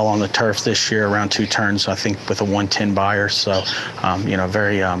older male on the turf this year, around 2 turns, I think, with a 110 buyer. So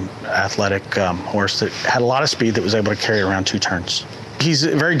very athletic horse that had a lot of speed, that was able to carry around 2 turns. He's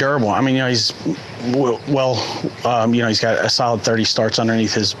very durable. I mean, he's he's got a solid 30 starts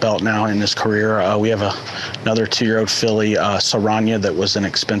underneath his belt now in his career. We have another 2-year-old filly, Saranya, that was an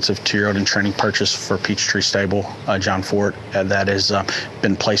expensive 2-year-old in training purchase for Peachtree Stable, John Fort, that has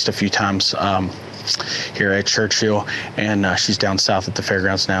been placed a few times here at Churchill, and she's down south at the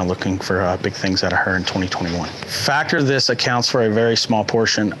fairgrounds now, looking for big things out of her in 2021. Factor This accounts for a very small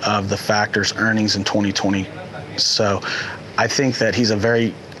portion of the Factor's earnings in 2020. So I think that he's a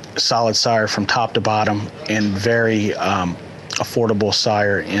very solid sire from top to bottom, and very affordable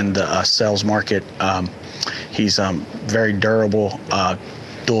sire in the sales market. He's very durable,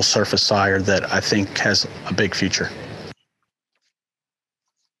 dual surface sire that I think has a big future.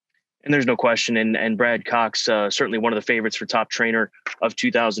 And there's no question, and Brad Cox, certainly one of the favorites for top trainer of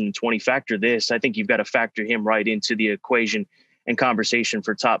 2020. Factor This, I think you've got to factor him right into the equation and conversation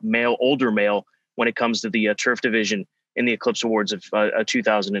for top male, older male, when it comes to the turf division in the Eclipse Awards of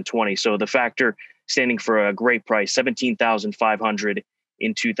 2020. So the Factor standing for a great price, $17,500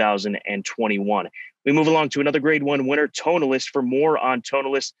 in 2021. We move along to another Grade 1 winner, Tonalist. For more on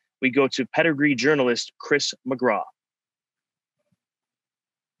Tonalist, we go to pedigree journalist Chris McGraw.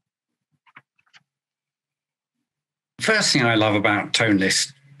 First thing I love about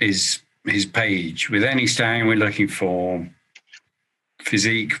Tonalist is his page. With any stallion, we're looking for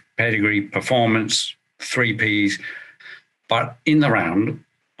physique, pedigree, performance, 3 Ps. But in the round,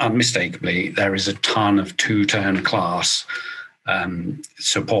 unmistakably, there is a ton of 2-turn class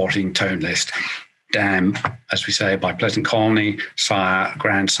supporting Tone List. Dam, as we say, by Pleasant Colony, sire,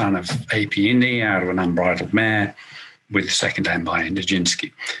 grandson of AP Indy out of an unbridled mare, with the second dam by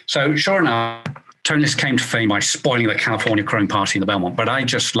Nijinsky. So sure enough, Tone List came to fame by spoiling the California Crowing Party in the Belmont, but I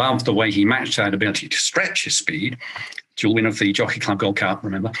just loved the way he matched that ability to stretch his speed. Dual win of the Jockey Club Gold Cup,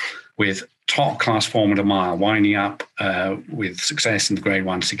 remember, with top class form at a mile, winding up with success in the Grade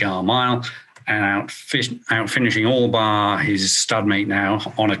 1 Cigar Mile, and out finishing all bar his studmate now,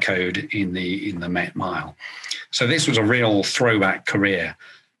 Honor Code, in the Met Mile. So this was a real throwback career,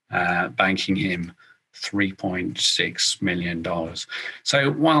 banking him $3.6 million.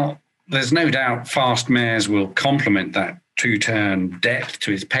 So while there's no doubt fast mares will complement that 2-turn depth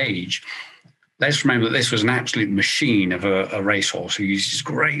to his page, let's remember that this was an absolute machine of a racehorse who uses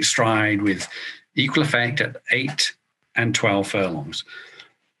great stride with equal effect at 8 and 12 furlongs.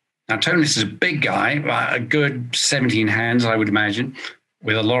 Now, Tone List is a big guy, a good 17 hands, I would imagine,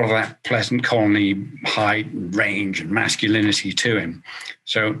 with a lot of that Pleasant Colony height and range and masculinity to him.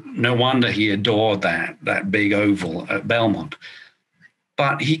 So no wonder he adored that big oval at Belmont.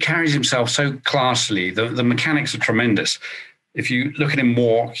 But he carries himself so classily. The mechanics are tremendous. If you look at him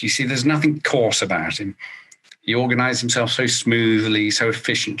walk, you see there's nothing coarse about him. He organized himself so smoothly, so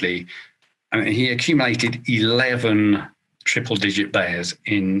efficiently. I mean, he accumulated 11 triple-digit bears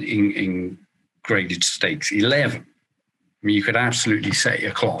in graded stakes. 11. I mean, you could absolutely set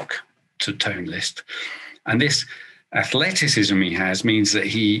your clock to Tone List. And this athleticism he has means that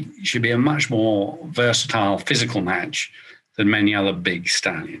he should be a much more versatile physical match than many other big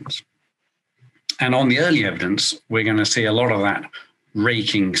stallions. And on the early evidence, we're going to see a lot of that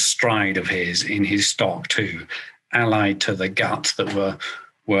raking stride of his in his stock too, allied to the guts that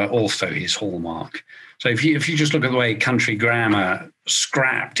were also his hallmark. So if you just look at the way Country Grammar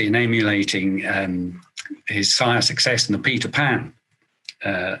scrapped in emulating his sire success in the Peter Pan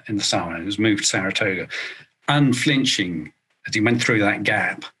in the summer, it was moved to Saratoga, unflinching as he went through that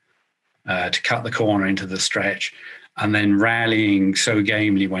gap to cut the corner into the stretch, and then rallying so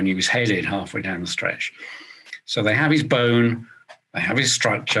gamely when he was headed halfway down the stretch. So they have his bone, they have his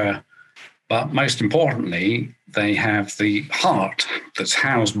structure, but most importantly, they have the heart that's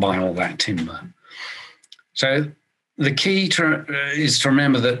housed by all that timber. So the key is to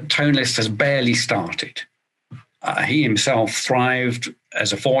remember that Tone List has barely started. He himself thrived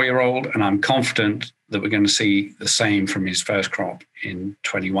as a 4-year-old, and I'm confident that we're going to see the same from his first crop in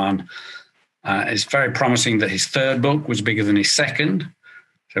 21. It's very promising that his third book was bigger than his second.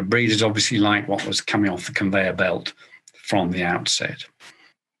 So breeders obviously like what was coming off the conveyor belt from the outset.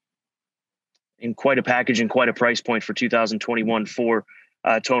 And quite a package and quite a price point for 2021 for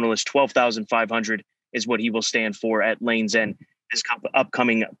Tone List. $12,500 is what he will stand for at Lane's End this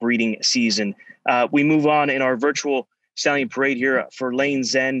upcoming breeding season. We move on in our virtual stallion parade here for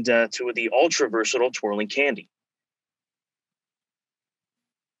Lane's End to the ultra versatile Twirling Candy.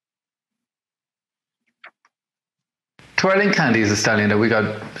 Twirling Candy is a stallion that we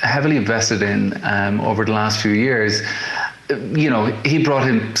got heavily invested in over the last few years. You know, he brought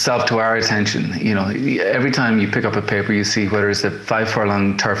himself to our attention. You know, every time you pick up a paper, you see whether it's a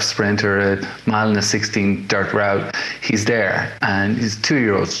 5-furlong turf sprint or a mile and a 16 dirt route, he's there. And he's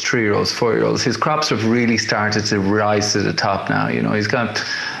 2-year-olds, 3-year-olds, 4-year-olds. His crops have really started to rise to the top now. You know, he's got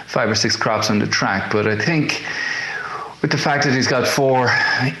 5 or 6 crops on the track, but I think with the fact that he's got 4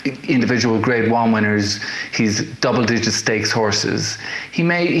 individual Grade 1 winners, he's double-digit stakes horses, he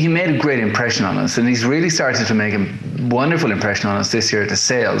made a great impression on us, and he's really started to make a wonderful impression on us this year at the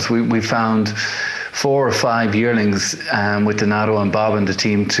sales. We found 4 or 5 yearlings with Donato and Bob and the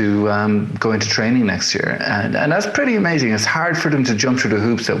team to go into training next year. And that's pretty amazing. It's hard for them to jump through the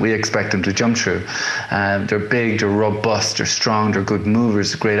hoops that we expect them to jump through. They're big, they're robust, they're strong, they're good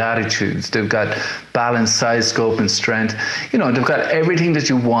movers, great attitudes. They've got balance, size, scope, and strength. You know, they've got everything that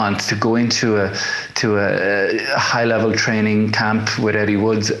you want to go into a high-level training camp with Eddie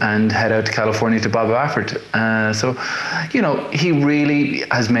Woods and head out to California to Bob Baffert. So, you know, he really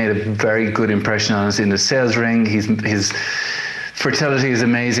has made a very good impression on us in the sales ring. His fertility is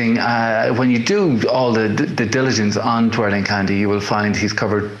amazing. When you do all the diligence on Twirling Candy, you will find he's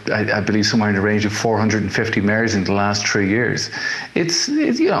covered, I believe, somewhere in the range of 450 mares in the last 3 years.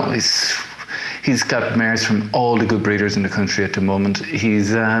 He's got mares from all the good breeders in the country at the moment.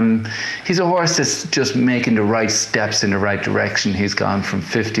 He's a horse that's just making the right steps in the right direction. He's gone from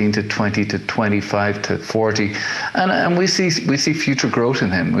 15 to 20 to 25 to 40, and we see future growth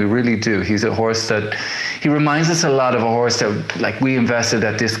in him. We really do. He's a horse that he reminds us a lot of a horse that, like, we invested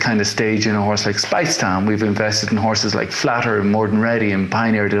at this kind of stage in a horse like Spicetown. We've invested in horses like Flatter and More Than Ready and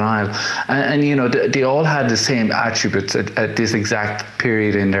Pioneer Denial, and you know, they all had the same attributes at this exact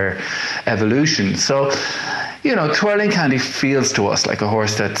period in their evolution. So, you know, Twirling Candy feels to us like a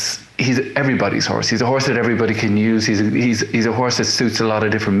horse he's everybody's horse. He's a horse that everybody can use. He's a horse that suits a lot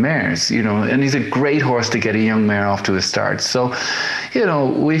of different mares, you know, and he's a great horse to get a young mare off to a start. So, you know,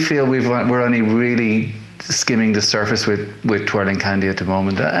 we feel we're only really skimming the surface with Twirling Candy at the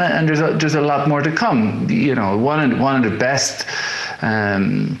moment, and there's a lot more to come. You know, one of the best.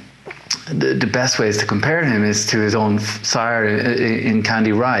 The best ways to compare him is to his own sire in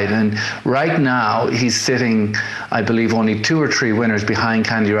Candy Ride, and right now he's sitting, I believe, only 2 or 3 winners behind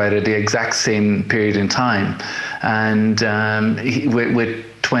Candy Ride at the exact same period in time, and with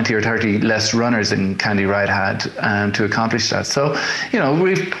 20 or 30 less runners than Candy Ride had to accomplish that. So, you know,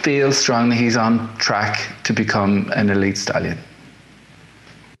 we feel strongly he's on track to become an elite stallion,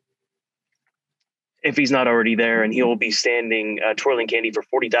 if he's not already there, and he will be standing Twirling Candy for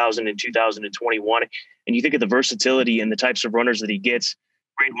 $40,000 in 2021. And you think of the versatility and the types of runners that he gets.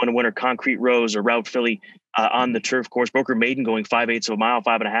 Grade 1 winner, Concrete Rose or Route Philly on the turf course. Broker Maiden going 5/8 of a mile,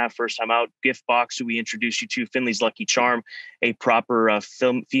 5.5 first time out. Gift Box, who we introduced you to. Finley's Lucky Charm, a proper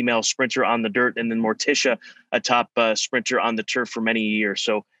female sprinter on the dirt. And then Morticia, a top sprinter on the turf for many years.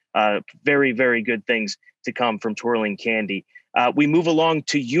 So very, very good things to come from Twirling Candy. We move along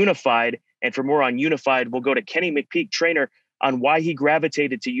to Unified. And for more on Unified, we'll go to Kenny McPeek, trainer, on why he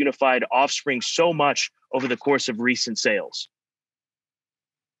gravitated to Unified offspring so much over the course of recent sales.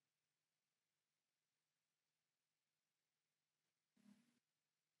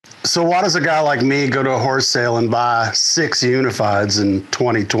 So why does a guy like me go to a horse sale and buy 6 Unifieds in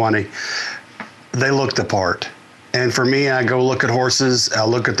 2020? They looked the part. And for me, I go look at horses, I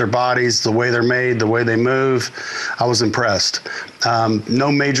look at their bodies, the way they're made, the way they move. I was impressed.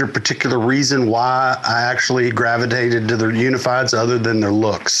 No major particular reason why I actually gravitated to the Unifieds other than their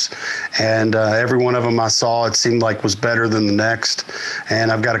looks. And every one of them I saw, it seemed like was better than the next. And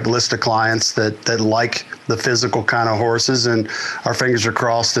I've got a list of clients that like the physical kind of horses, and our fingers are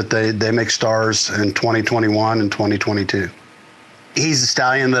crossed that they make stars in 2021 and 2022. He's a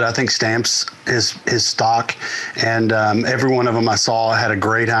stallion that I think stamps his stock, and every one of them I saw had a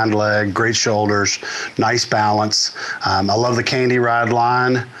great hind leg, great shoulders, nice balance. I love the Candy Ride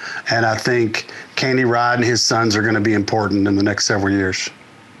line, and I think Candy Ride and his sons are going to be important in the next several years.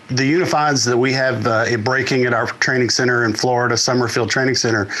 The Unifieds that we have breaking at our training center in Florida, Summerfield Training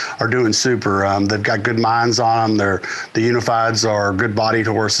Center, are doing super. They've got good minds on them. The Unifieds are good-bodied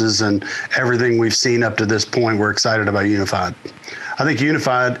horses, and everything we've seen up to this point, we're excited about Unified. I think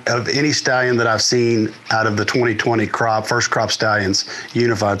Unified, of any stallion that I've seen out of the 2020 first crop stallions,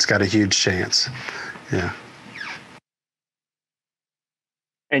 Unified's got a huge chance. Yeah.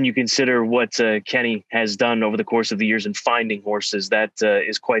 And you consider what Kenny has done over the course of the years in finding horses. That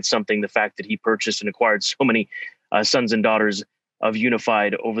is quite something. The fact that he purchased and acquired so many sons and daughters of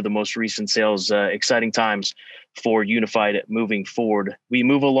Unified over the most recent sales. Exciting times for Unified moving forward. We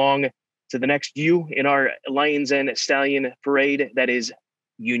move along to the next U in our Lions and Stallion parade. That is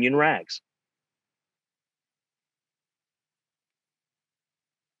Union Rags.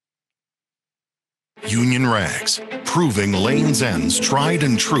 Union Rags, proving Lane's End's tried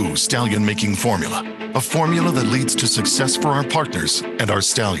and true stallion making formula. A formula that leads to success for our partners and our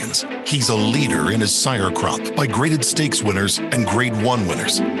stallions. He's a leader in his sire crop by graded stakes winners and grade 1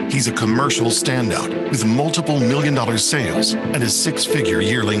 winners. He's a commercial standout with multiple $1 million sales and a 6-figure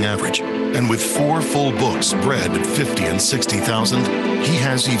yearling average. And with 4 full books bred at 50 and 60,000, he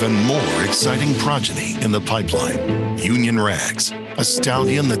has even more exciting progeny in the pipeline. Union Rags, a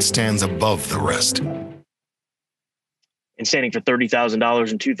stallion that stands above the rest. And standing for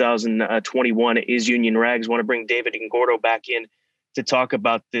 $30,000 in 2021 is Union Rags. Want to bring David Ingordo back in to talk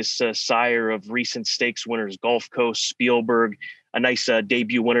about this sire of recent stakes winners, Gulf Coast, Spielberg, a nice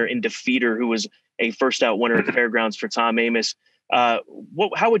debut winner in Defeater, who was a first out winner at the Fairgrounds for Tom Amis. How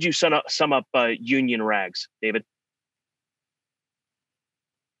would you sum up Union Rags, David?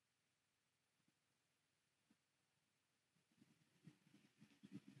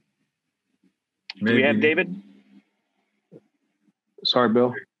 Do we have David? Sorry,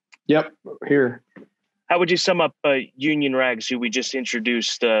 Bill. Yep, here. How would you sum up Union Rags, who we just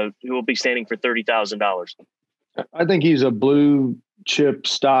introduced, who will be standing for $30,000? I think he's a blue chip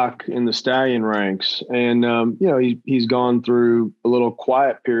stock in the stallion ranks. And, he's gone through a little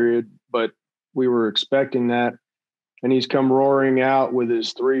quiet period, but we were expecting that. And he's come roaring out with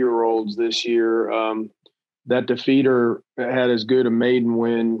his 3-year-olds this year. That defeater had as good a maiden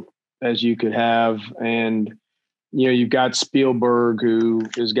win as you could have. And, you've got Spielberg, who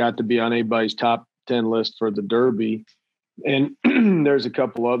has got to be on anybody's top 10 list for the Derby. And there's a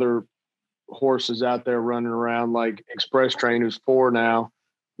couple other horses out there running around, like Express Train, who's 4 now.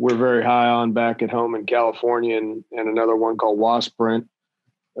 We're very high on back at home in California, and another one called Wasp Sprint.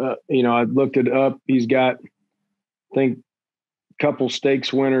 I looked it up. He's got, I think, a couple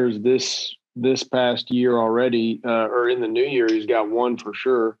stakes winners this past year already, or in the new year. He's got one for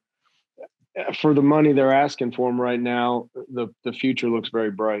sure. For the money they're asking for him right now, the future looks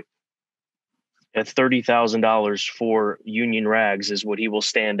very bright. At $30,000 for Union Rags is what he will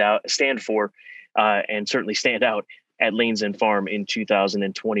stand for, and certainly stand out at Lanes End Farm in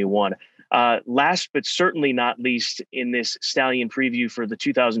 2021. Last but certainly not least in this stallion preview for the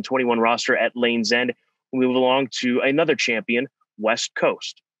 2021 roster at Lanes End, we move along to another champion, West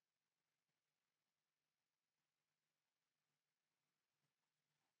Coast.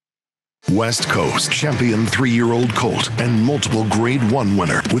 West Coast champion 3-year-old colt and multiple Grade 1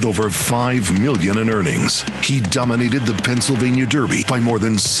 winner with over $5 million in earnings. He dominated the Pennsylvania Derby by more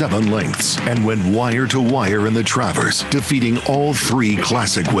than 7 lengths and went wire to wire in the Travers, defeating all 3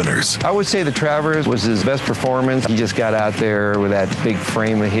 classic winners. I would say the Travers was his best performance. He just got out there with that big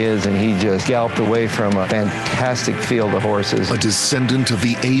frame of his, and he just galloped away from a fantastic field of horses. A descendant of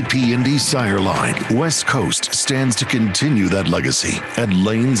the AP Indy sire line, West Coast stands to continue that legacy at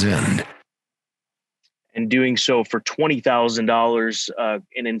Lanes End. And doing so for $20,000,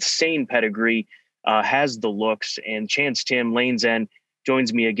 an insane pedigree, has the looks. And Chance Tim, Lanes End,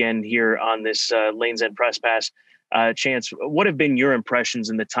 joins me again here on this Lanes End Press Pass. Chance, what have been your impressions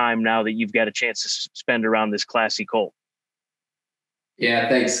in the time now that you've got a chance to spend around this classy colt? Yeah,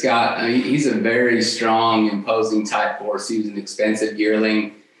 thanks, Scott. I mean, he's a very strong, imposing type horse. He was an expensive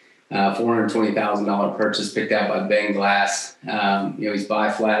yearling, $420,000 purchase picked out by Ben Glass. He's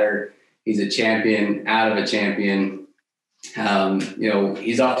bi-flatter. He's a champion out of a champion.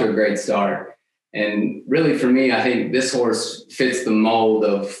 He's off to a great start. And really for me, I think this horse fits the mold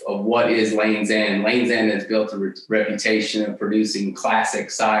of what is Lanes End. Lanes End has built a reputation of producing classic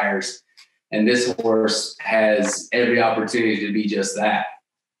sires. And this horse has every opportunity to be just that.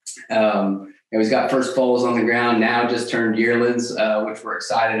 He's got first foals on the ground, now just turned yearlings, which we're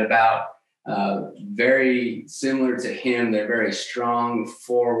excited about. Very similar to him. They're very strong,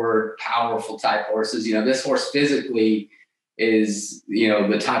 forward, powerful type horses. This horse physically is,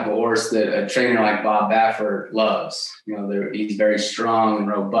 the type of horse that a trainer like Bob Baffert loves. He's very strong and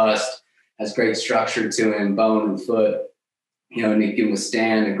robust, has great structure to him, bone and foot, and he can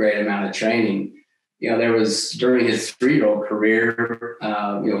withstand a great amount of training. There was, during his 3-year-old career,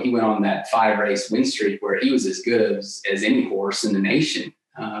 he went on that 5-race win streak where he was as good as any horse in the nation.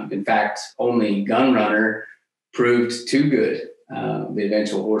 In fact, only Gunrunner proved too good, the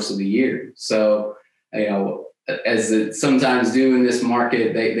eventual horse of the year. So, as it sometimes do in this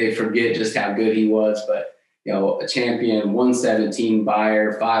market, they forget just how good he was. But, a champion, 117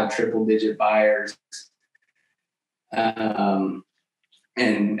 buyer, 5 triple-digit buyers.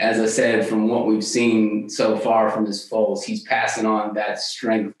 And as I said, from what we've seen so far from his foals, he's passing on that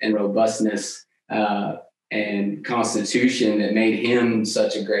strength and robustness and constitution that made him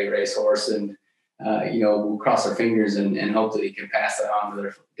such a great racehorse. And, we'll cross our fingers and hope that he can pass that on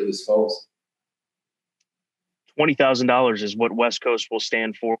to his foals. $20,000 is what West Coast will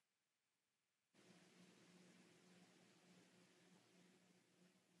stand for.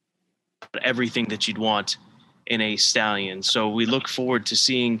 Everything that you'd want in a stallion. So we look forward to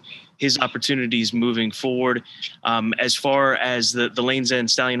seeing his opportunities moving forward. As far as the Lanes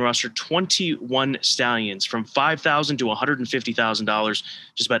End stallion roster, 21 stallions from $5,000 to $150,000,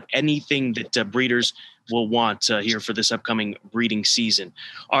 just about anything that breeders will want here for this upcoming breeding season.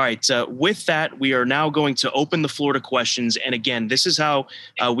 All right, with that, we are now going to open the floor to questions. And again, this is how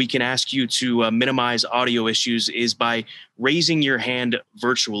we can ask you to minimize audio issues, is by raising your hand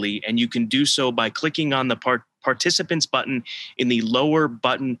virtually. And you can do so by clicking on the participants button in the lower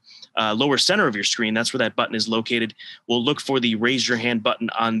center of your screen. That's where that button is located. We'll look for the raise your hand button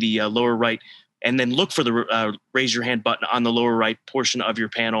on the lower right, and then look for the raise your hand button on the lower right portion of your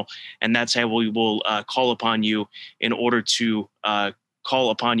panel. And that's how we will call upon you in order to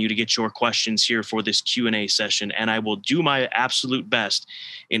get your questions here for this Q&A session. And I will do my absolute best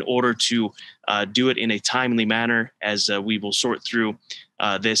in order to do it in a timely manner, as we will sort through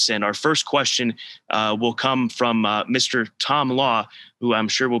this. And our first question will come from Mr. Tom Law, who I'm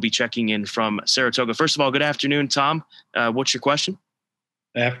sure will be checking in from Saratoga. First of all, good afternoon, Tom. What's your question?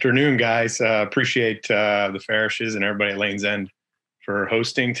 Afternoon, guys. Appreciate the Farishes and everybody at Lane's End for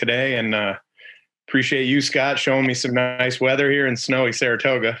hosting today, and appreciate you, Scott, showing me some nice weather here in snowy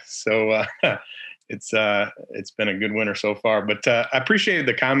Saratoga. So it's been a good winter so far. But I appreciated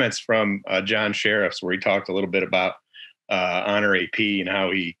the comments from John Shirreffs, where he talked a little bit about Honor AP and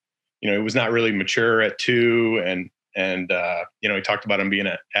how he was not really mature at 2, and he talked about him being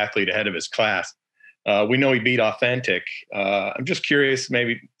an athlete ahead of his class. We know he beat Authentic. I'm just curious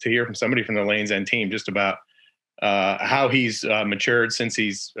maybe to hear from somebody from the Lane's End team just about how he's matured since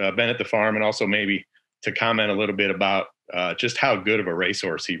he's been at the farm, and also maybe to comment a little bit about just how good of a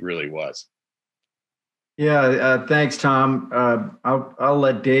racehorse he really was. Yeah, thanks, Tom. I'll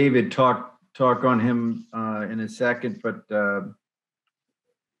let David talk on him in a second, but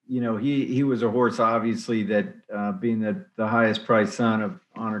he was a horse, obviously, that being the highest priced son of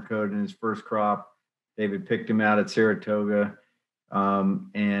Honor Code in his first crop. David picked him out at Saratoga,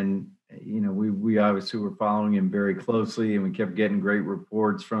 and we obviously were following him very closely, and we kept getting great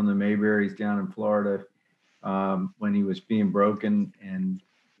reports from the Mayberries down in Florida when he was being broken, and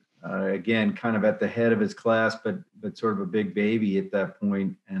again, kind of at the head of his class, but sort of a big baby at that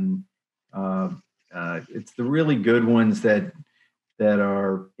point. And it's the really good ones that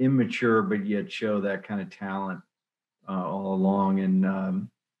are immature but yet show that kind of talent all along. And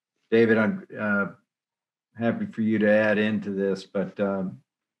David, I'm happy for you to add into this, but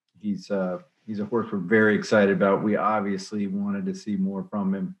he's a horse we're very excited about. We obviously wanted to see more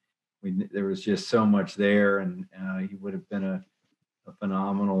from him. There was just so much there, and he would have been a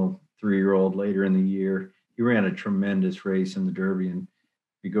phenomenal 3-year-old later in the year. He ran a tremendous race in the Derby, and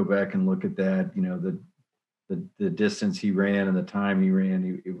if you go back and look at that, the distance he ran and the time he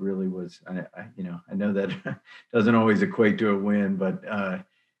ran, it really was. I know that doesn't always equate to a win, but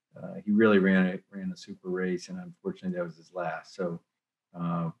he really ran a super race, and unfortunately that was his last. So,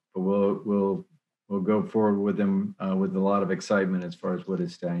 but we'll go forward with him with a lot of excitement as far as what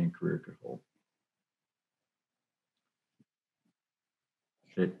his stallion career could hold.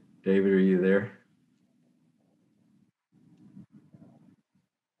 David, are you there?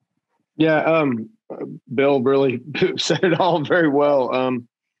 Yeah, Bill really said it all very well. I'm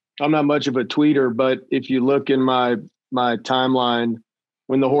not much of a tweeter, but if you look in my timeline,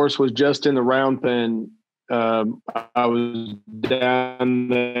 when the horse was just in the round pen, I was down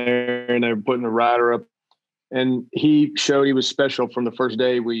there and they were putting the rider up, and he showed he was special from the first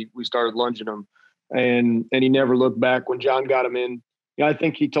day we started lunging him, and he never looked back. When John got him in, I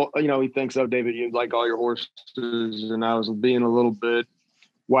think he told, he thinks, oh, David, you like all your horses. And I was being a little bit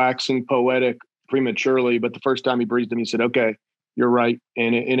waxing poetic prematurely. But the first time he breathed him, he said, okay, you're right.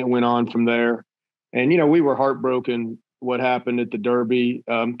 And it went on from there. And, we were heartbroken what happened at the Derby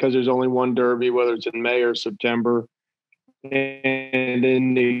because there's only one Derby, whether it's in May or September. And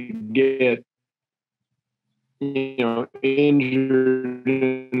then to get, injured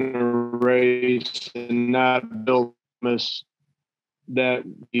in a race and not build this that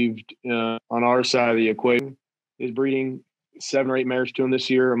we've on our side of the equation is breeding 7 or 8 mares to him this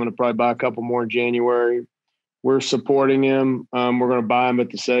year. I'm going to probably buy a couple more in January. We're supporting him. We're going to buy him at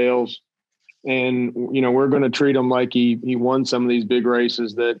the sales, and we're going to treat him like he won some of these big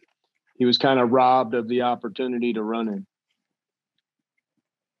races that he was kind of robbed of the opportunity to run in.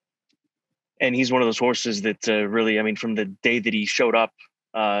 And he's one of those horses that really, from the day that he showed up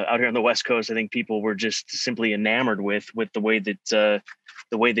out here on the West Coast, I think people were just simply enamored with the way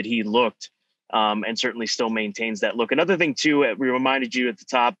that he looked, and certainly still maintains that look. Another thing too, we reminded you at the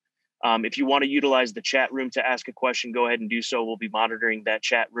top, if you want to utilize the chat room to ask a question, go ahead and do so. We'll be monitoring that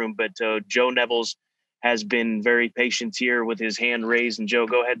chat room. But Joe Nevels has been very patient here with his hand raised. And Joe,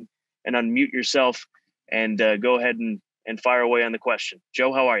 go ahead and unmute yourself and go ahead and fire away on the question.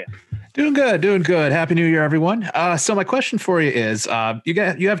 Joe, how are you? Doing good. Happy New Year, everyone. So my question for you is,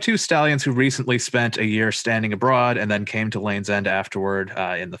 you have 2 stallions who recently spent a year standing abroad and then came to Lane's End afterward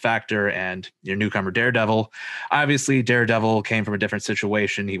in the Factor, and your newcomer Daredevil. Obviously, Daredevil came from a different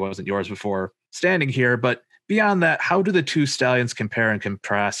situation. He wasn't yours before standing here, but beyond that, how do the 2 stallions compare and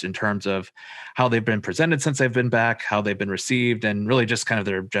contrast in terms of how they've been presented since they've been back, how they've been received, and really just kind of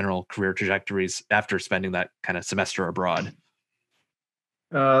their general career trajectories after spending that kind of semester abroad?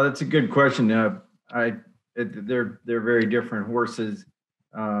 That's a good question. They're very different horses.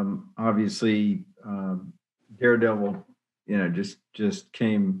 Obviously, Daredevil, just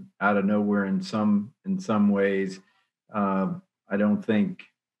came out of nowhere in some ways. I don't think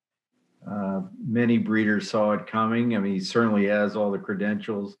many breeders saw it coming. I mean, he certainly has all the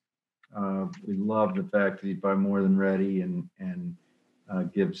credentials. We love the fact that he's by more than ready and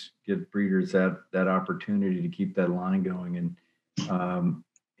gives breeders that opportunity to keep that line going. And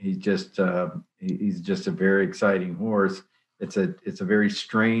he's just a very exciting horse. It's a very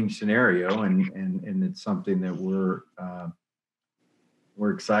strange scenario, and it's something that we're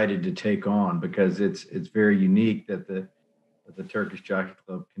excited to take on, because it's very unique that the Turkish Jockey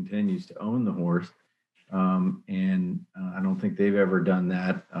Club continues to own the horse. And I don't think they've ever done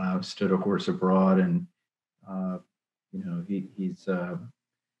that. Stood a horse abroad, and he's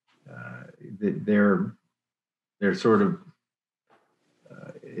they're sort of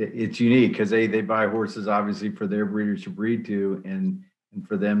it's unique because they buy horses obviously for their breeders to breed to, and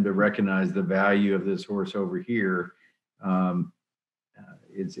for them to recognize the value of this horse over here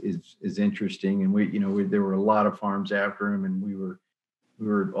is interesting. And there were a lot of farms after him, and we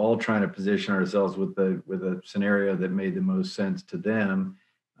were all trying to position ourselves with a scenario that made the most sense to them.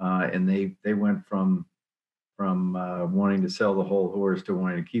 And they went from wanting to sell the whole horse to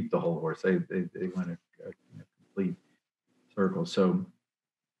wanting to keep the whole horse. They went a complete circle. So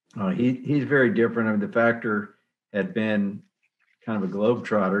he's very different. I mean, the Factor had been kind of a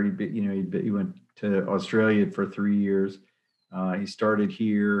globetrotter. He went to Australia for 3 years. He started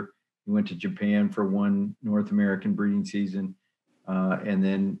here. He went to Japan for one North American breeding season. And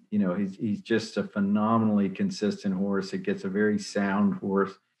then, he's just a phenomenally consistent horse. It gets a very sound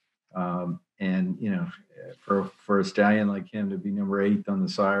horse. And, for a stallion like him to be number 8 on the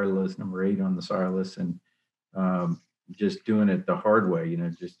sire list, and just doing it the hard way,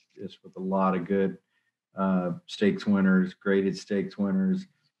 just with a lot of good stakes winners, graded stakes winners,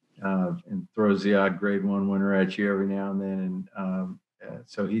 and throws the odd grade 1 winner at you every now and then. And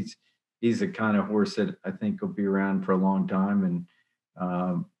so he's the kind of horse that I think will be around for a long time. And,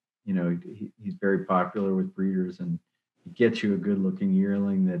 he's very popular with breeders, and he gets you a good looking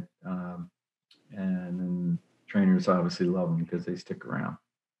yearling that, and then trainers obviously love him because they stick around.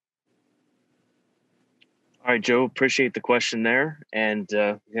 All right, Joe, appreciate the question there. And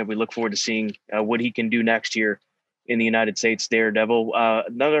we look forward to seeing what he can do next year in the United States Daredevil.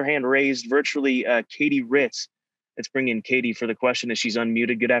 Another hand raised virtually, Katie Ritz. Let's bring in Katie for the question as she's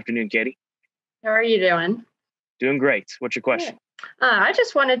unmuted. Good afternoon, Katie. How are you doing? Doing great. What's your question? I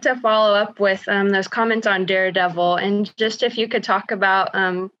just wanted to follow up with those comments on Daredevil, and just if you could talk about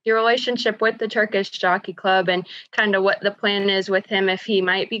your relationship with the Turkish Jockey Club and kind of what the plan is with him, if he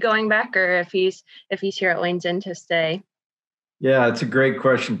might be going back or if he's here at Lane's End to stay. Yeah, it's a great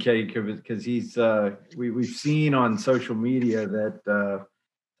question, Katie, because he's we've seen on social media that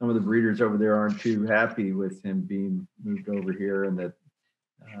some of the breeders over there aren't too happy with him being moved over here, and that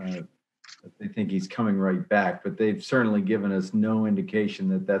they think he's coming right back. But they've certainly given us no indication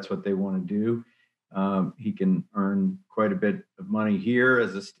that that's what they want to do. He can earn quite a bit of money here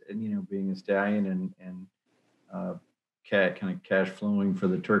as being a stallion and kind of cash flowing for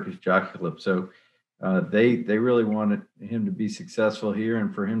the Turkish Jockey Club. So they really wanted him to be successful here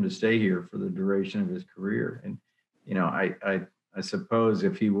and for him to stay here for the duration of his career. And I suppose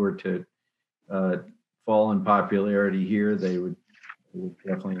if he were to fall in popularity here, they would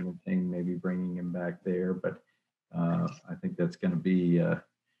definitely entertain maybe bringing him back there. But I think that's going to be a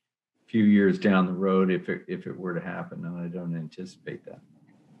few years down the road if it were to happen, and I don't anticipate that.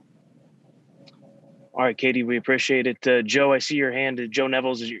 All right, Katie, we appreciate it. Joe, I see your hand. Joe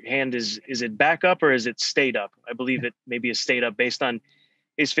Neville's your hand. Is it back up or is it stayed up? I believe it maybe is stayed up based on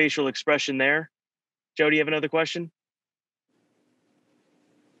his facial expression there. Joe, do you have another question?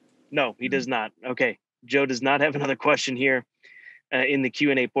 No, he does not. Okay, Joe does not have another question here in the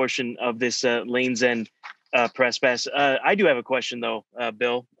Q&A portion of this Lane's End press pass. I do have a question though,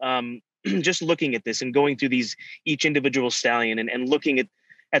 Bill. Just looking at this and going through each individual stallion and looking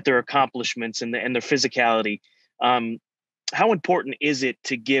at their accomplishments and their physicality, how important is it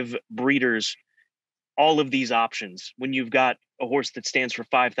to give breeders all of these options when you've got a horse that stands for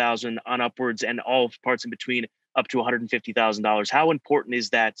 $5,000 on upwards and all parts in between up to $150,000? How important is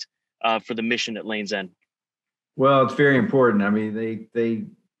that for the mission at Lane's End? Well, it's very important. I mean, they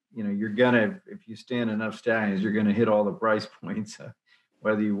you're gonna, if you stand enough stallions, you're gonna hit all the price points,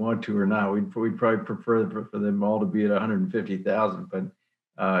 whether you want to or not. We'd probably prefer for them all to be at 150,000, but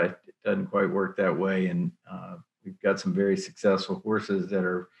it doesn't quite work that way. And we've got some very successful horses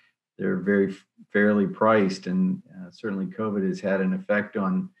they're very fairly priced, and certainly COVID has had an effect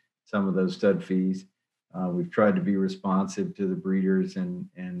on some of those stud fees. We've tried to be responsive to the breeders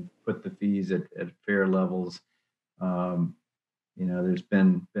and put the fees at fair levels. There's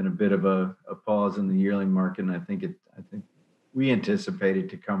been a bit of a pause in the yearling market, and I think we anticipated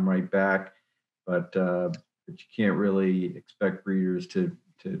to come right back, but you can't really expect breeders to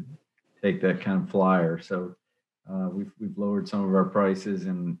take that kind of flyer. So we've lowered some of our prices,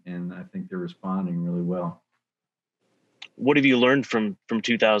 and I think they're responding really well. What have you learned from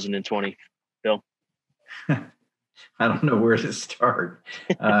 2020, Bill? I don't know where to start.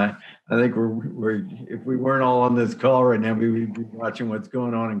 I think we're if we weren't all on this call right now, we would be watching what's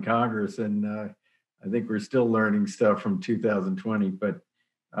going on in Congress, and I think we're still learning stuff from 2020. But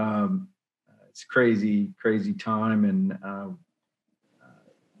it's crazy time, and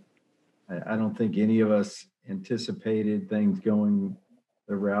I don't think any of us anticipated things going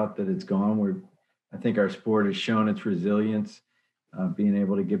the route that it's gone. I think our sport has shown its resilience, being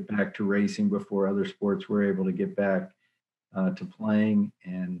able to get back to racing before other sports were able to get back to playing.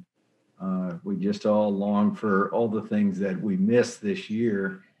 And we just all long for all the things that we missed this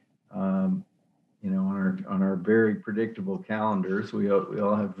year. On our very predictable calendars, we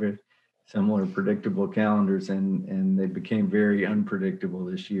all have very similar predictable calendars, and they became very unpredictable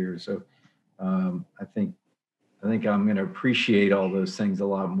this year. So I think I'm going to appreciate all those things a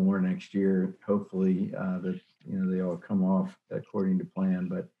lot more next year. Hopefully that they all come off according to plan.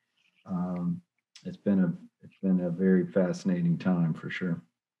 But it's been a very fascinating time for sure.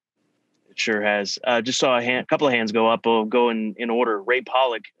 It sure has. Just saw a couple of hands go up. We'll go in order. Ray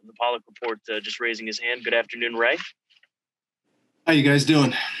Pollock, the Pollock Report, just raising his hand. Good afternoon, Ray. How you guys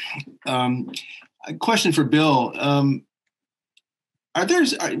doing? A question for Bill.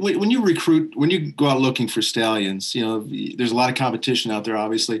 When you go out looking for stallions, there's a lot of competition out there,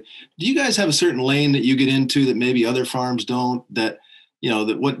 obviously. Do you guys have a certain lane that you get into that maybe other farms don't, that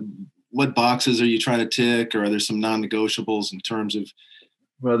what boxes are you trying to tick, or are there some non-negotiables in terms of?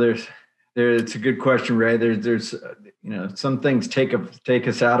 Well, it's a good question, Ray. There's some things take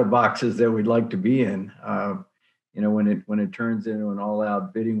us out of boxes that we'd like to be in. When it turns into an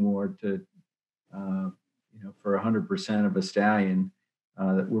all-out bidding war for 100% of a stallion,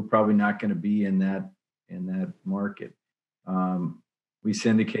 we're probably not going to be in that market. We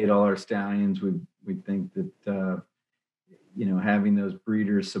syndicate all our stallions. We think that having those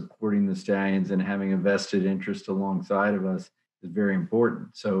breeders supporting the stallions and having a vested interest alongside of us is very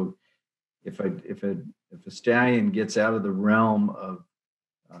important. So if a stallion gets out of the realm of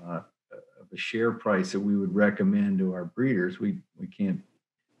a share price that we would recommend to our breeders, we can't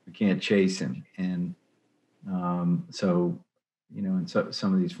chase him. And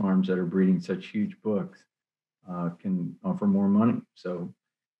some of these farms that are breeding such huge books can offer more money. So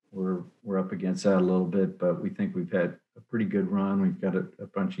we're up against that a little bit, but we think we've had a pretty good run. We've got a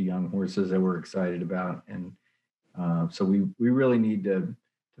bunch of young horses that we're excited about, and so we really need to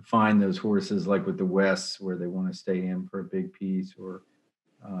find those horses like with the Wests, where they want to stay in for a big piece, or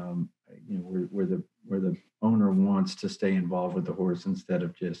where the owner wants to stay involved with the horse instead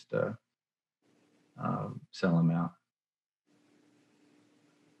of just sell them out.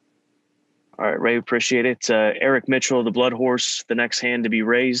 All right, Ray, appreciate it. Eric Mitchell, the Blood Horse, the next hand to be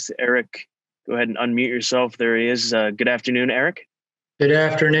raised. Eric, go ahead and unmute yourself. There he is. Good afternoon, Eric. Good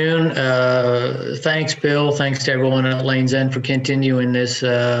afternoon. Thanks, Bill. Thanks to everyone at Lane's End for continuing this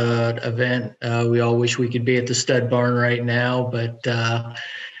event. We all wish we could be at the stud barn right now, but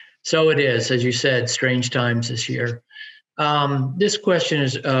so it is. As you said, strange times this year. This question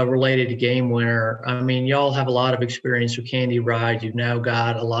is related to Game Winner. I mean, y'all have a lot of experience with Candy Ride. You've now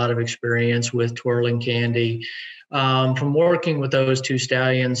got a lot of experience with Twirling Candy. From working with those two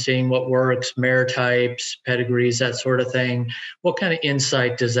stallions, seeing what works, mare types, pedigrees, that sort of thing, what kind of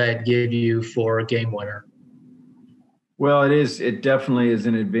insight does that give you for a Game Winner? Well, it definitely is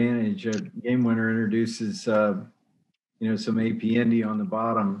an advantage. Game Winner introduces, some AP Indy on the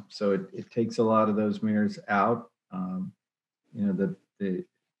bottom, so it takes a lot of those mares out. The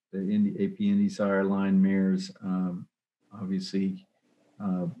AP Indy sire line mares obviously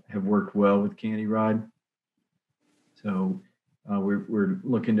have worked well with Candy Ride. So we're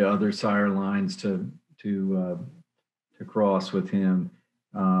looking to other sire lines to cross with him.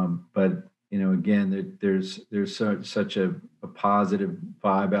 But again, there's such a positive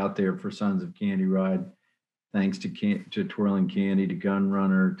vibe out there for Sons of Candy Ride, thanks to Twirling Candy, to Gun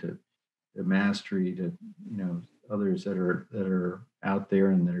Runner, to Mastery, to others that are out there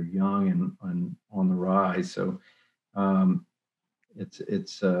and that are young and on the rise. So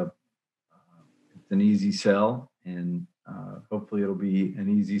it's an easy sell, and hopefully it'll be an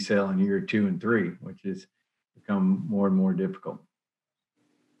easy sell in year 2 and 3, which has become more and more difficult.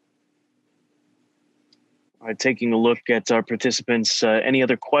 All right, taking a look at our participants. Any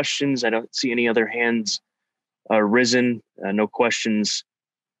other questions? I don't see any other hands risen. No questions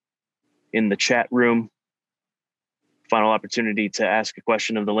in the chat room. final opportunity to ask a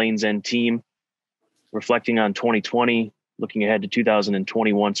question of the Lanes End team, reflecting on 2020, looking ahead to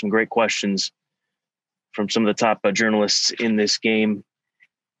 2021. Some great questions from some of the top journalists in this game,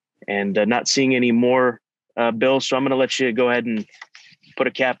 and not seeing any more, Bill. So I'm going to let you go ahead and put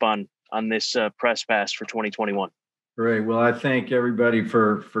a cap on this press pass for 2021. Great. Well, I thank everybody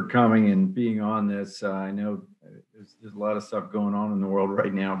for coming and being on this. I know there's a lot of stuff going on in the world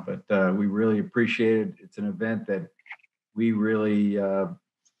right now, but we really appreciate it. It's an event that we really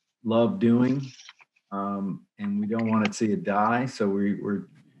love doing, and we don't want to see it die. So we're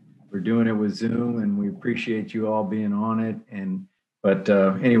doing it with Zoom, and we appreciate you all being on it. But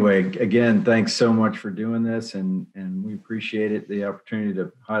anyway, again, thanks so much for doing this, and we appreciate it, the opportunity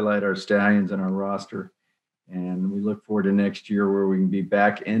to highlight our stallions and our roster. And we look forward to next year where we can be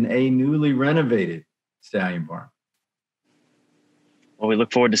back in a newly renovated stallion barn. Well, we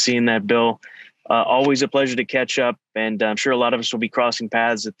look forward to seeing that, Bill. Always a pleasure to catch up, and I'm sure a lot of us will be crossing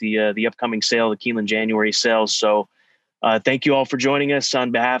paths at the upcoming sale, the Keeneland January sale. So thank you all for joining us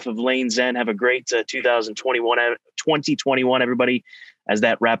on behalf of Lanes End. Have a great 2021, everybody, as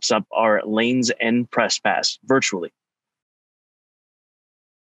that wraps up our Lanes End Press Pass virtually.